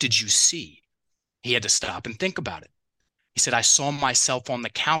 What did you see? He had to stop and think about it. He said, I saw myself on the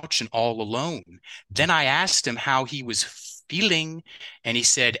couch and all alone. Then I asked him how he was feeling. And he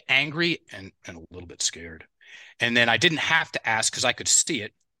said, angry and a little bit scared. And then I didn't have to ask because I could see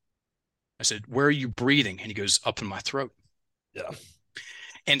it. I said, where are you breathing? And he goes, up in my throat. Yeah.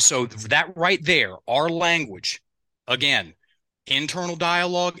 And so that right there, our language, again, internal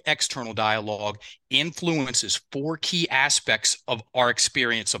dialogue, external dialogue, influences four key aspects of our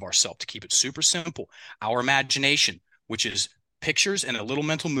experience of ourselves. To keep it super simple, our imagination, which is pictures and the little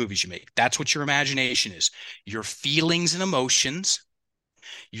mental movies you make. That's what your imagination is. Your feelings and emotions,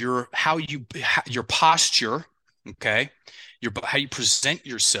 your posture, okay? How you present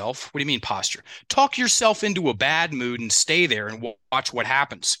yourself. What do you mean posture? Talk yourself into a bad mood and stay there and watch what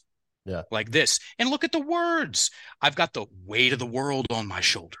happens. Yeah. Like this. And look at the words. I've got the weight of the world on my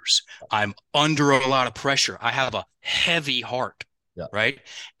shoulders. I'm under a lot of pressure. I have a heavy heart. Yeah. Right.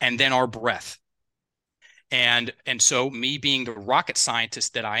 And then our breath. And so me being the rocket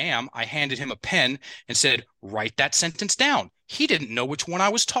scientist that I am, I handed him a pen and said, write that sentence down. He didn't know which one I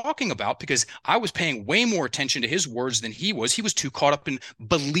was talking about because I was paying way more attention to his words than he was. He was too caught up in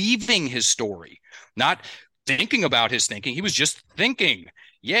believing his story, not thinking about his thinking. He was just thinking,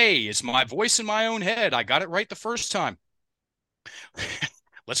 yay, it's my voice in my own head. I got it right the first time.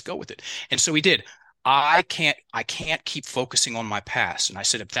 Let's go with it. And so he did. I can't keep focusing on my past. And I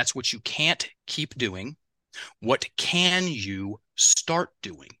said, if that's what you can't keep doing, what can you start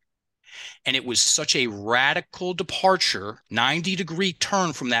doing? And it was such a radical departure, 90-degree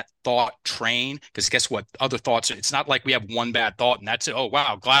turn from that thought train. Because guess what? Other thoughts, it's not like we have one bad thought and that's it. Oh,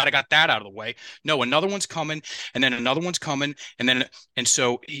 wow, glad I got that out of the way. No, another one's coming and then another one's coming. And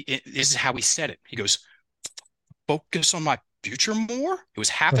so this is how he said it. He goes, focus on my future more. It was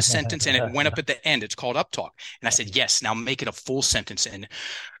half a sentence and it went up at the end. It's called up talk. And I said, yes, now make it a full sentence. And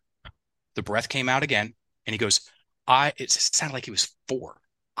the breath came out again. And he goes, it sounded like he was 4.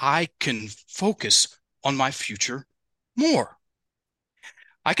 I can focus on my future more.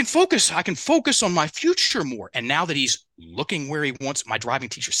 I can focus on my future more. And now that he's looking where he wants, my driving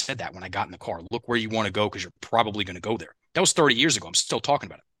teacher said that when I got in the car, look where you want to go because you're probably going to go there. That was 30 years ago. I'm still talking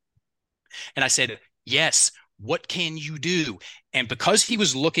about it. And I said, yes, what can you do? And because he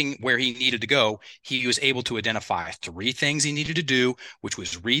was looking where he needed to go, he was able to identify 3 things he needed to do, which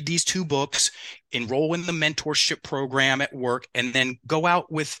was read these 2 books, enroll in the mentorship program at work, and then go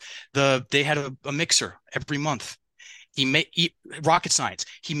out with they had a mixer every month. Rocket science.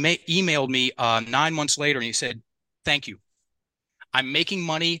 He emailed me 9 months later and he said, thank you. I'm making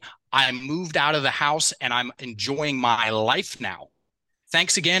money. I moved out of the house and I'm enjoying my life now.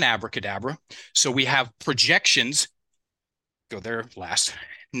 Thanks again, abracadabra. So we have projections. Go there last.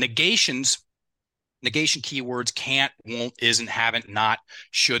 Negations. Negation keywords: can't, won't, isn't, haven't, not,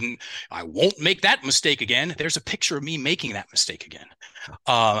 shouldn't. I won't make that mistake again. There's a picture of me making that mistake again.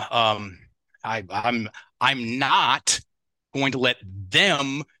 I'm not going to let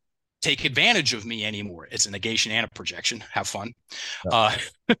them take advantage of me anymore. It's a negation and a projection. Have fun.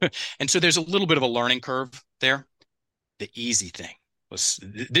 And so there's a little bit of a learning curve there. The easy thing. This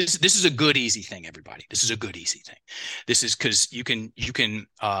is a good easy thing, everybody. This is a good easy thing. This is because you can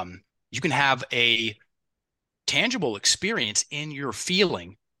have a tangible experience in your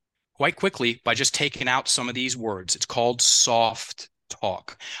feeling quite quickly by just taking out some of these words. It's called soft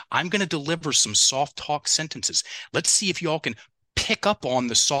talk. I'm going to deliver some soft talk sentences. Let's see if y'all can pick up on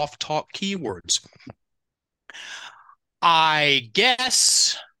the soft talk keywords. I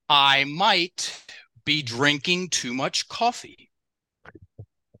guess I might be drinking too much coffee.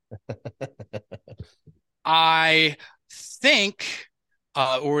 I think,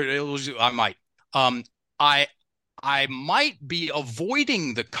 I might be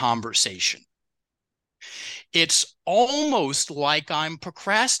avoiding the conversation. It's almost like I'm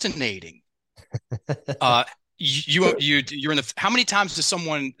procrastinating. You're in the. How many times has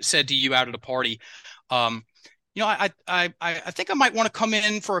someone said to you out at a party, I think I might want to come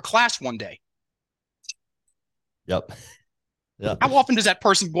in for a class one day. Yep. Yeah. How often does that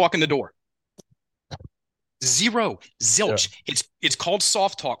person walk in the door? Zero. Zilch. Yeah. It's called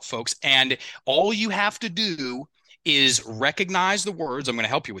soft talk, folks. And all you have to do is recognize the words. I'm going to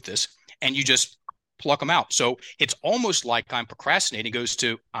help you with this. And you just pluck them out. So it's almost like I'm procrastinating goes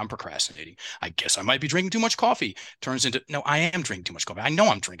to I'm procrastinating. I guess I might be drinking too much coffee. Turns into, no, I am drinking too much coffee. I know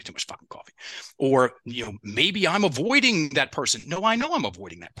I'm drinking too much fucking coffee. Or, maybe I'm avoiding that person. No, I know I'm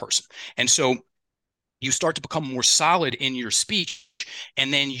avoiding that person. And so you start to become more solid in your speech,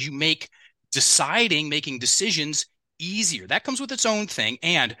 and then you making decisions easier. That comes with its own thing.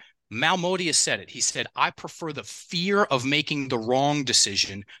 And Malmodius said it. He said, I prefer the fear of making the wrong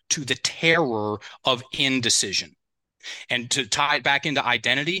decision to the terror of indecision. And to tie it back into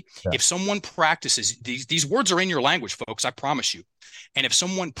identity, if someone practices, these words are in your language, folks, I promise you. And if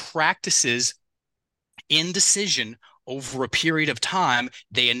someone practices indecision over a period of time,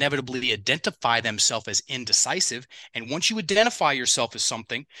 they inevitably identify themselves as indecisive. And once you identify yourself as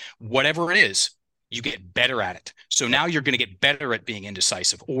something, whatever it is, you get better at it. So now you're going to get better at being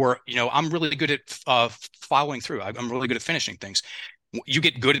indecisive. Or, I'm really good at following through. I'm really good at finishing things. You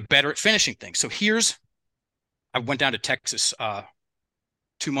get better at finishing things. So I went down to Texas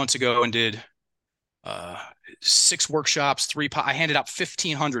 2 months ago and did 6 workshops, I handed out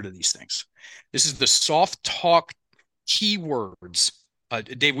 1,500 of these things. This is the soft talk keywords.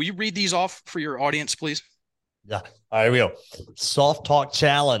 Dave, will you read these off for your audience, please? Yeah. All right, here we go. Soft talk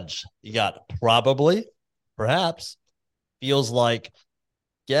challenge. You got probably, perhaps, feels like,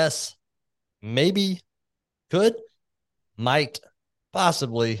 guess, maybe, could, might,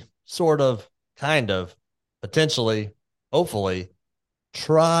 possibly, sort of, kind of, potentially, hopefully,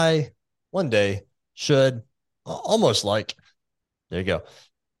 try, one day, should, almost like. There you go.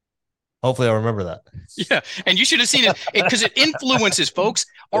 Hopefully I'll remember that. Yeah. And you should have seen it because it influences, folks.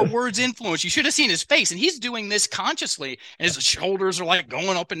 Our words influence. You should have seen his face. And he's doing this consciously. And his shoulders are like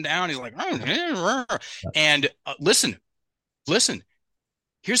going up and down. He's like, and listen,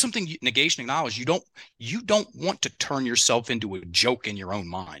 here's something negation acknowledge. You don't want to turn yourself into a joke in your own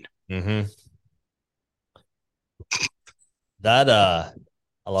mind. Mm-hmm. That,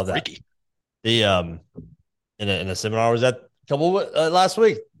 I love that. Freaky. The, in a seminar I was at last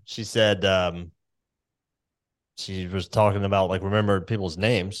week, she said she was talking about remember people's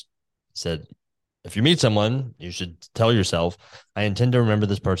names. Said, if you meet someone, you should tell yourself, I intend to remember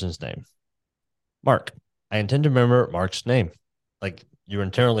this person's name. Mark, I intend to remember Mark's name. You're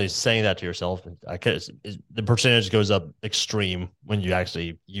internally saying that to yourself. The percentage goes up extreme when you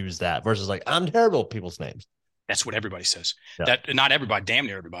actually use that versus I'm terrible at people's names. That's what everybody says. Yeah. That not everybody, damn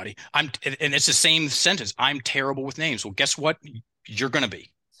near everybody. And it's the same sentence. I'm terrible with names. Well, guess what? You're going to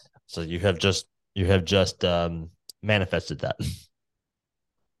be. So you have just manifested that.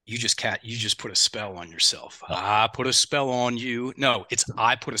 you just put a spell on yourself. No. I put a spell on you. No, it's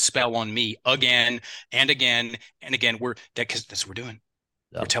I put a spell on me again and again and again. Because that's what we're doing.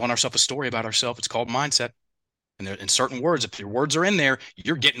 Yeah. We're telling ourselves a story about ourselves. It's called mindset. And in certain words, if your words are in there,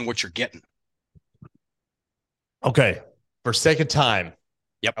 you're getting what you're getting. Okay. For sake of time,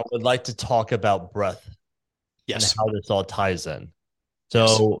 Yep. I would like to talk about breath. Yes. And how this all ties in.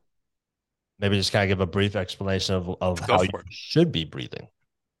 So maybe just kind of give a brief explanation of how you should be breathing.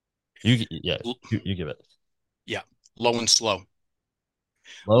 You give it. Yeah. Low and slow.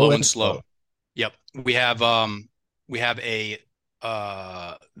 Low and slow. Yep. We have a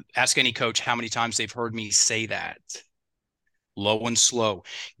ask any coach how many times they've heard me say that. Low and slow.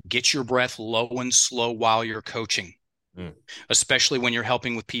 Get your breath low and slow while you're coaching, especially when you're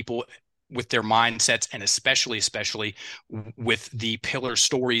helping with people with their mindsets, and especially with the pillar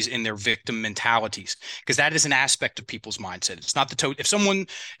stories in their victim mentalities, because that is an aspect of people's mindset. It's not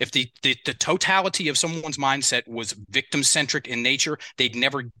if the totality of someone's mindset was victim centric in nature, they'd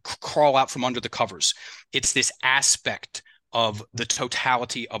never crawl out from under the covers. It's this aspect of the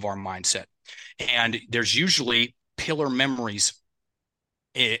totality of our mindset, and there's usually pillar memories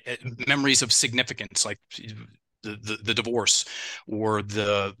of significance, like the divorce, or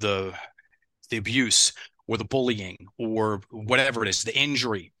the abuse, or the bullying, or whatever it is, the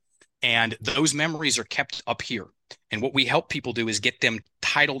injury. And those memories are kept up here. And what we help people do is get them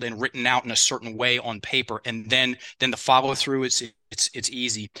titled and written out in a certain way on paper. And then the follow through, it's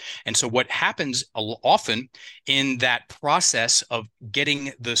easy. And so what happens often in that process of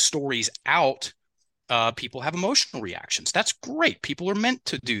getting the stories out, people have emotional reactions. That's great. People are meant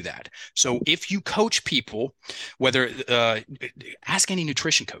to do that. So if you coach people, whether ask any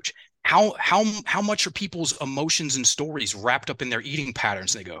nutrition coach, how much are people's emotions and stories wrapped up in their eating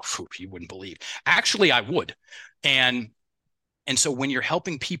patterns? And they go, you wouldn't believe. Actually, I would. And so when you're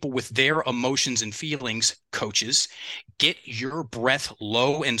helping people with their emotions and feelings, coaches, get your breath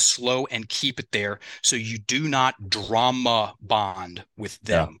low and slow and keep it there so you do not drama bond with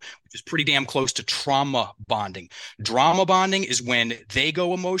them, which is pretty damn close to trauma bonding. Drama bonding is when they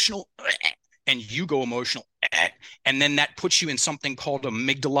go emotional and you go emotional, and then that puts you in something called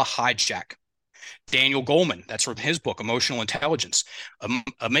amygdala hijack. Daniel Goleman, that's from his book, Emotional Intelligence.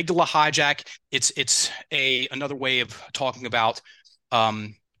 Amygdala hijack, it's another way of talking about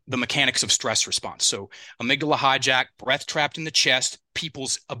the mechanics of stress response. So amygdala hijack, breath trapped in the chest,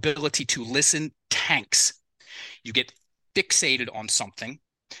 people's ability to listen tanks. You get fixated on something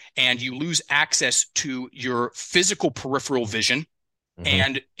and you lose access to your physical peripheral vision,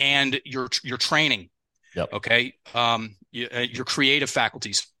 and your training. Yep. Okay. Your creative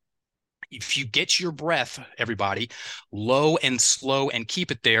faculties. If you get your breath, everybody, low and slow and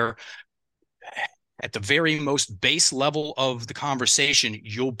keep it there at the very most base level of the conversation,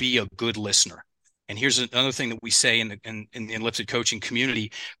 you'll be a good listener. And here's another thing that we say in the Enlifted coaching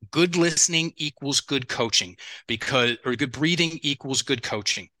community: good listening equals good coaching, or good breathing equals good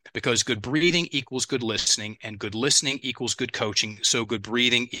coaching, because good breathing equals good listening, and good listening equals good coaching. So good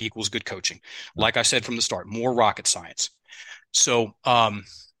breathing equals good coaching. Like I said from the start, more rocket science. So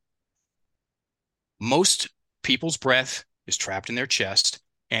most people's breath is trapped in their chest.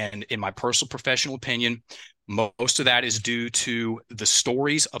 And in my personal professional opinion, most of that is due to the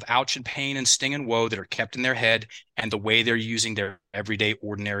stories of ouch and pain and sting and woe that are kept in their head, and the way they're using their everyday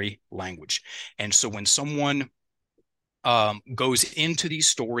ordinary language. And so when someone goes into these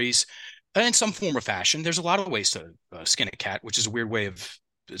stories in some form or fashion, there's a lot of ways to skin a cat, which is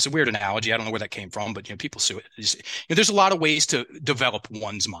it's a weird analogy. I don't know where that came from, but people sue it. There's a lot of ways to develop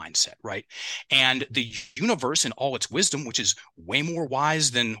one's mindset, right? And the universe in all its wisdom, which is way more wise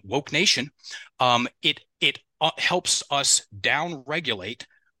than woke nation, it helps us down-regulate,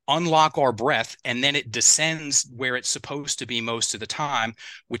 unlock our breath, and then it descends where it's supposed to be most of the time,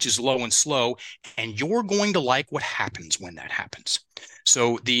 which is low and slow. And you're going to like what happens when that happens.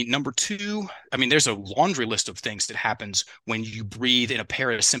 So the number two, there's a laundry list of things that happens when you breathe in a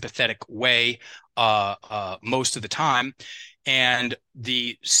parasympathetic way most of the time. And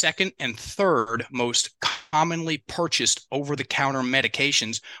the second and third most commonly purchased over-the-counter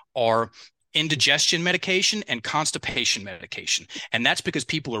medications are indigestion medication and constipation medication. And that's because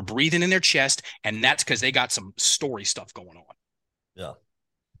people are breathing in their chest, and that's because they got some story stuff going on. Yeah.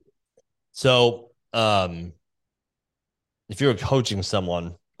 So, if you're coaching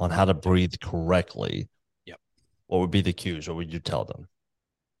someone on how to breathe correctly, what would be the cues? What would you tell them?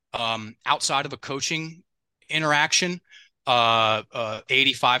 Outside of a coaching interaction,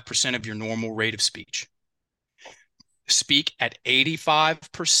 85% of your normal rate of speech. Speak at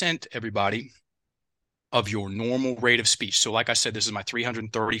 85%, everybody. of your normal rate of speech. So like I said, this is my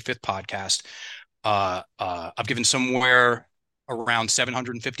 335th podcast. I've given somewhere around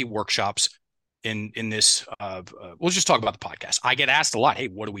 750 workshops in this. We'll just talk about the podcast. I get asked a lot, hey,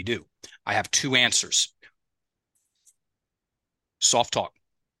 what do we do? I have two answers. Soft talk.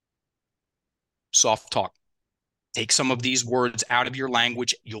 Soft talk. Take some of these words out of your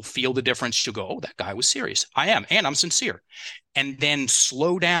language. You'll feel the difference. You'll go, oh, that guy was serious. I am, and I'm sincere. And then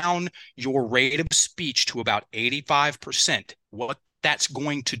slow down your rate of speech to about 85%. What that's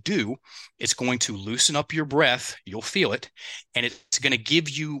going to do, it's going to loosen up your breath. You'll feel it. And it's going to give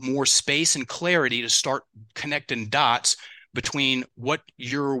you more space and clarity to start connecting dots between what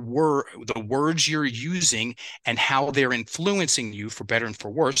the words you're using and how they're influencing you for better and for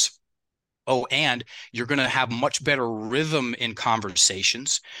worse. Oh, and you're going to have much better rhythm in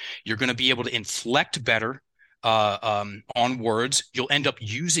conversations. You're going to be able to inflect better on words. You'll end up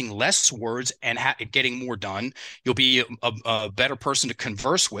using less words and getting more done. You'll be a better person to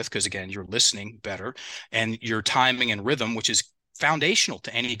converse with because, again, you're listening better, and your timing and rhythm, which is foundational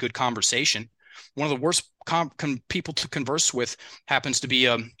to any good conversation. One of the worst people to converse with happens to be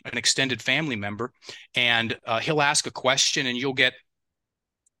an extended family member, and he'll ask a question, and you'll get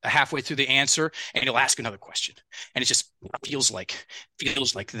halfway through the answer and he'll ask another question, and it just feels like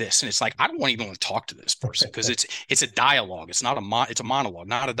this, and it's like I don't even want to talk to this person because it's a dialogue. It's not it's a monologue,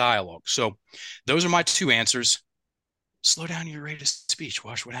 not a dialogue. So those are my two answers. Slow down your rate of speech,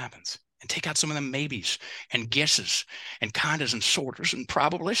 watch what happens, and take out some of them maybes and guesses and kindas and sorters and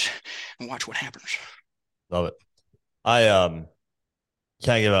probablys, and watch what happens. Love it. I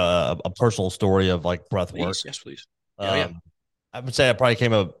can I give a personal story of like breath work? Yes, please. Yeah. I would say I probably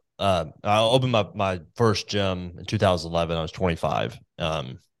came up. I opened my first gym in 2011. I was 25.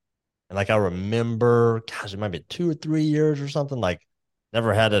 And like I remember, gosh, it might be 2 or 3 years or something. Like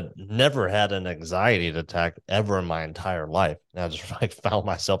never had an anxiety attack ever in my entire life. And I just like found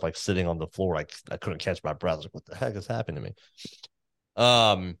myself like sitting on the floor, like I couldn't catch my breath. I was like, what the heck is happening to me?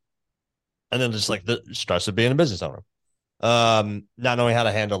 And then just like the stress of being a business owner, not knowing how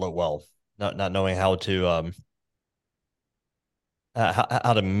to handle it well, not knowing how to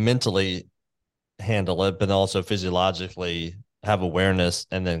how to mentally handle it, but also physiologically have awareness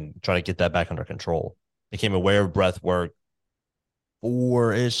and then try to get that back under control. Became aware of breath work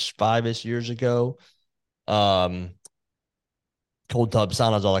 5-ish years ago. Cold tub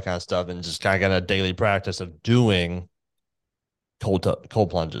saunas, all that kind of stuff, and just kind of got a daily practice of doing cold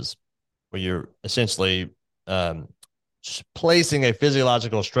plunges, where you're essentially just placing a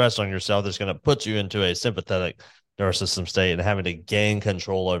physiological stress on yourself that's going to put you into a sympathetic nervous system state and having to gain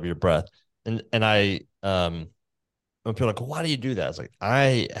control over your breath. And I when people are like, why do you do that? It's like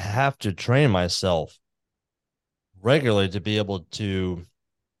I have to train myself regularly to be able to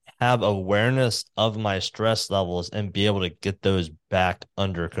have awareness of my stress levels and be able to get those back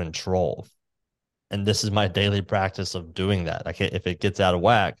under control. And this is my daily practice of doing that. If it gets out of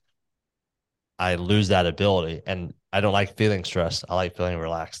whack, I lose that ability. And I don't like feeling stressed. I like feeling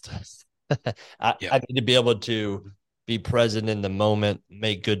relaxed. I need to be able to be present in the moment,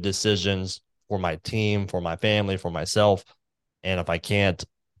 make good decisions for my team, for my family, for myself. And if I can't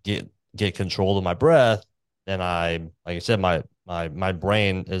get control of my breath, then like I said, my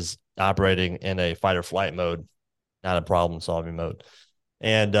brain is operating in a fight or flight mode, not a problem solving mode.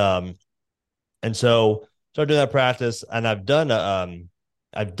 And so started doing that practice, and I've done a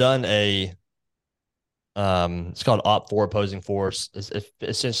it's called OPT4, opposing force. It's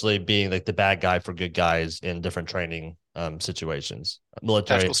essentially being like the bad guy for good guys in different training situations,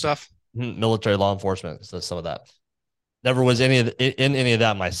 military stuff, military, law enforcement, so some of that. Never was in any of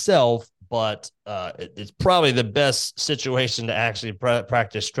that myself, but it's probably the best situation to actually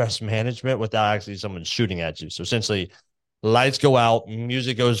practice stress management without actually someone shooting at you. So essentially, lights go out,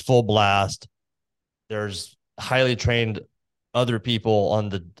 music goes full blast. There's highly trained other people on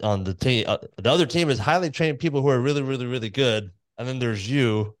the team. The other team is highly trained people who are really, really, really good. And then there's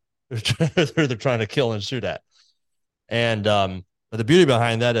you they're trying to kill and shoot at. And but the beauty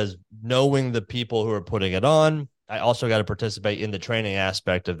behind that is knowing the people who are putting it on. I also got to participate in the training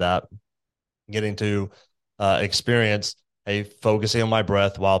aspect of that, getting to experience focusing on my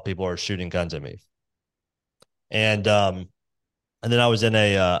breath while people are shooting guns at me. And then I was in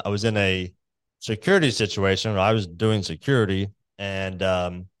a security situation where I was doing security,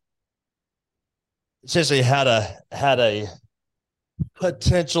 and essentially had a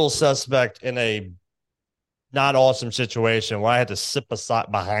potential suspect in a not awesome situation where I had to sit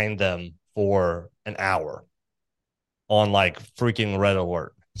behind them for an hour on like freaking red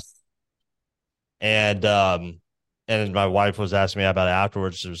alert. And And my wife was asking me about it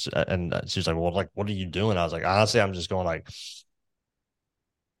afterwards. She was like, well, like, what are you doing? I was like, honestly, I'm just going like,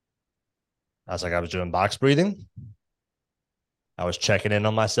 I was doing box breathing. I was checking in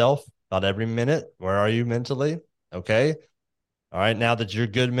on myself about every minute. Where are you mentally? Okay. All right. Now that you're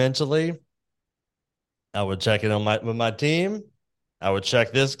good mentally, I would check in on with my team. I would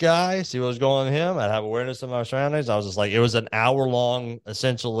check this guy, see what was going on with him. I'd have awareness of my surroundings. I was just like, it was an hour long,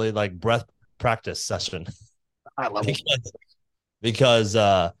 essentially like breath practice session. I love it. because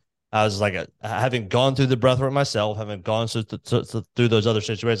I was like, having gone through the breath work myself, having gone through those other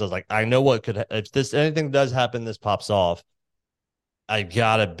situations, I was like, I know what could, if this anything does happen, this pops off. I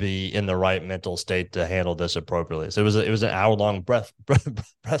gotta be in the right mental state to handle this appropriately. So it was an hour long breath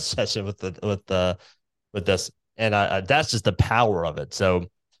session with this, and that's just the power of it. So,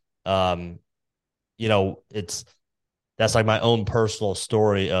 um, that's like my own personal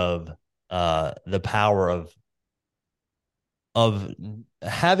story of the power of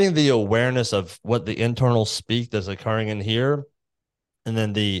having the awareness of what the internal speak that's occurring in here, and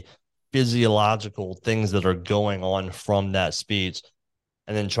then the physiological things that are going on from that speech,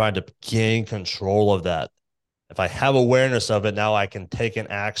 and then trying to gain control of that. If I have awareness of it, now I can take an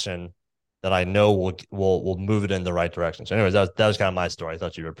action that I know will move it in the right direction. So, anyways, that was kind of my story. I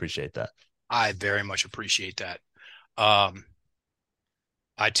thought you'd appreciate that. I very much appreciate that. I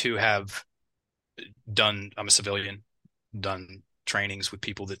too have I'm a civilian, done trainings with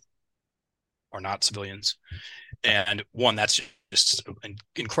people that are not civilians. And one, that's just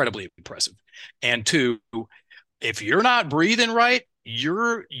incredibly impressive. And two, if you're not breathing right,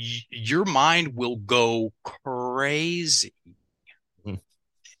 your mind will go crazy. Mm-hmm.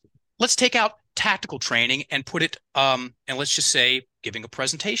 Let's take out tactical training and put it, and let's just say giving a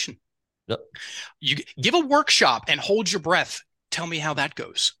presentation. Yep. You give a workshop and hold your breath. Tell me how that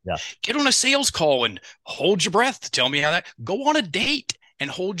goes. Yeah. Get on a sales call and hold your breath. Tell me how that. Go on a date and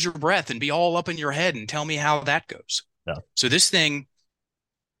hold your breath and be all up in your head and tell me how that goes. Yeah. So this thing,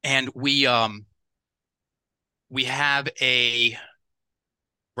 and we have a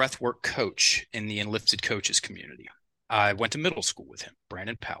breathwork coach in the Enlifted Coaches community. I went to middle school with him,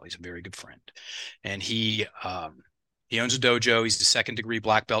 Brandon Powell. He's a very good friend, and he owns a dojo. He's a 2nd degree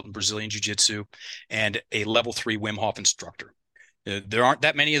black belt in Brazilian Jiu-Jitsu and a level 3 Wim Hof instructor. There aren't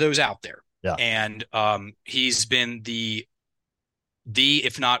that many of those out there. Yeah. And he's been the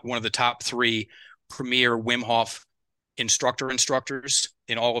if not one of the top 3 premier Wim Hof instructors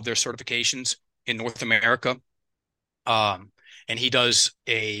in all of their certifications in North America. And he does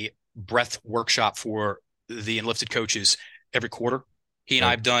a breath workshop for the Enlifted Coaches every quarter. He and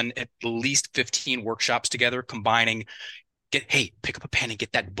I have done at least 15 workshops together, combining pick up a pen and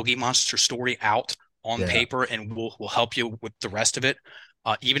get that Boogie Monster story out on paper, and we'll help you with the rest of it.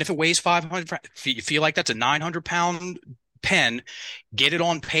 Even if it weighs 500, if you feel like that's a 900-pound pen, get it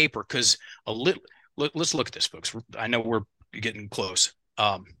on paper, because let's look at this, folks. I know we're getting close.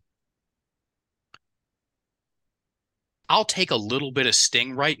 I'll take a little bit of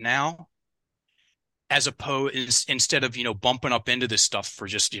sting right now, as opposed, instead of, bumping up into this stuff for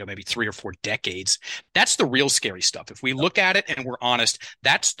just, maybe 3 or 4 decades. That's the real scary stuff. If we look at it and we're honest,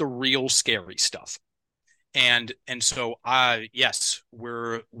 that's the real scary stuff. And so yes,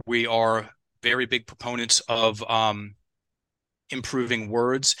 we are very big proponents of improving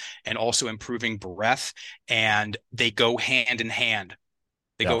words and also improving breath, and they go hand in hand.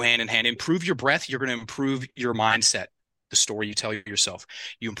 Go hand in hand. Improve your breath, you're going to improve your mindset. The story you tell yourself.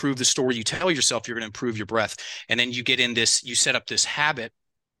 You improve the story you tell yourself, you're going to improve your breath. And then you get in this, you set up this habit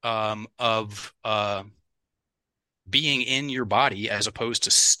of being in your body as opposed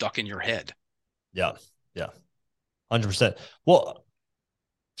to stuck in your head. Yeah. 100%. Well,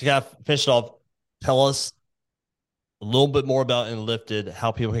 to kind of finish it off, tell us a little bit more about Enlifted,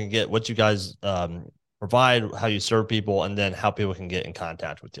 how people can get what you guys provide, how you serve people, and then how people can get in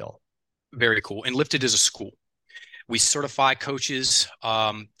contact with y'all. Very cool. Enlifted is a school. We certify coaches.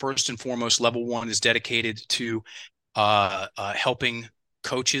 First and foremost, level 1 is dedicated to helping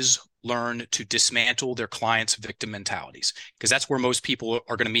coaches learn to dismantle their clients' victim mentalities, because that's where most people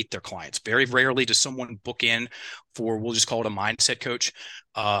are going to meet their clients. Very rarely does someone book in for, we'll just call it a mindset coach,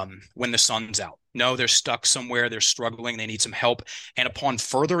 when the sun's out. No, they're stuck somewhere. They're struggling. They need some help. And upon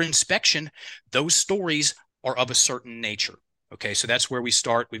further inspection, those stories are of a certain nature. Okay, so that's where we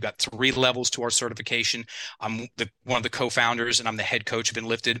start. We've got 3 levels to our certification. I'm one of the co-founders, and I'm the head coach of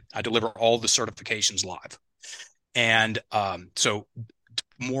Enlifted. I deliver all the certifications live. And so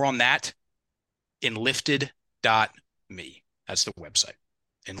more on that, enlifted.me. That's the website,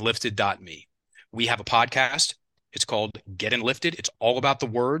 enlifted.me. We have a podcast. It's called Get Enlifted. It's all about the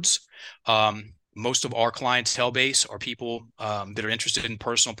words. Most of our clientele base are people that are interested in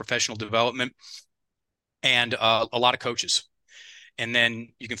personal and professional development, and a lot of coaches. And then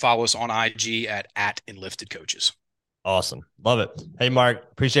you can follow us on IG at Enlifted Coaches. Awesome. Love it. Hey, Mark,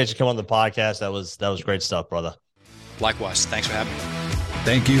 appreciate you coming on the podcast. That was great stuff, brother. Likewise. Thanks for having me.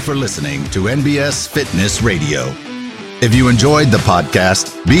 Thank you for listening to NBS Fitness Radio. If you enjoyed the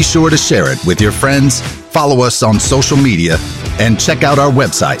podcast, be sure to share it with your friends, follow us on social media, and check out our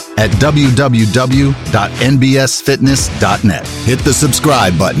website at www.nbsfitness.net. Hit the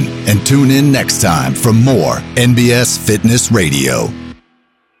subscribe button and tune in next time for more NBS Fitness Radio.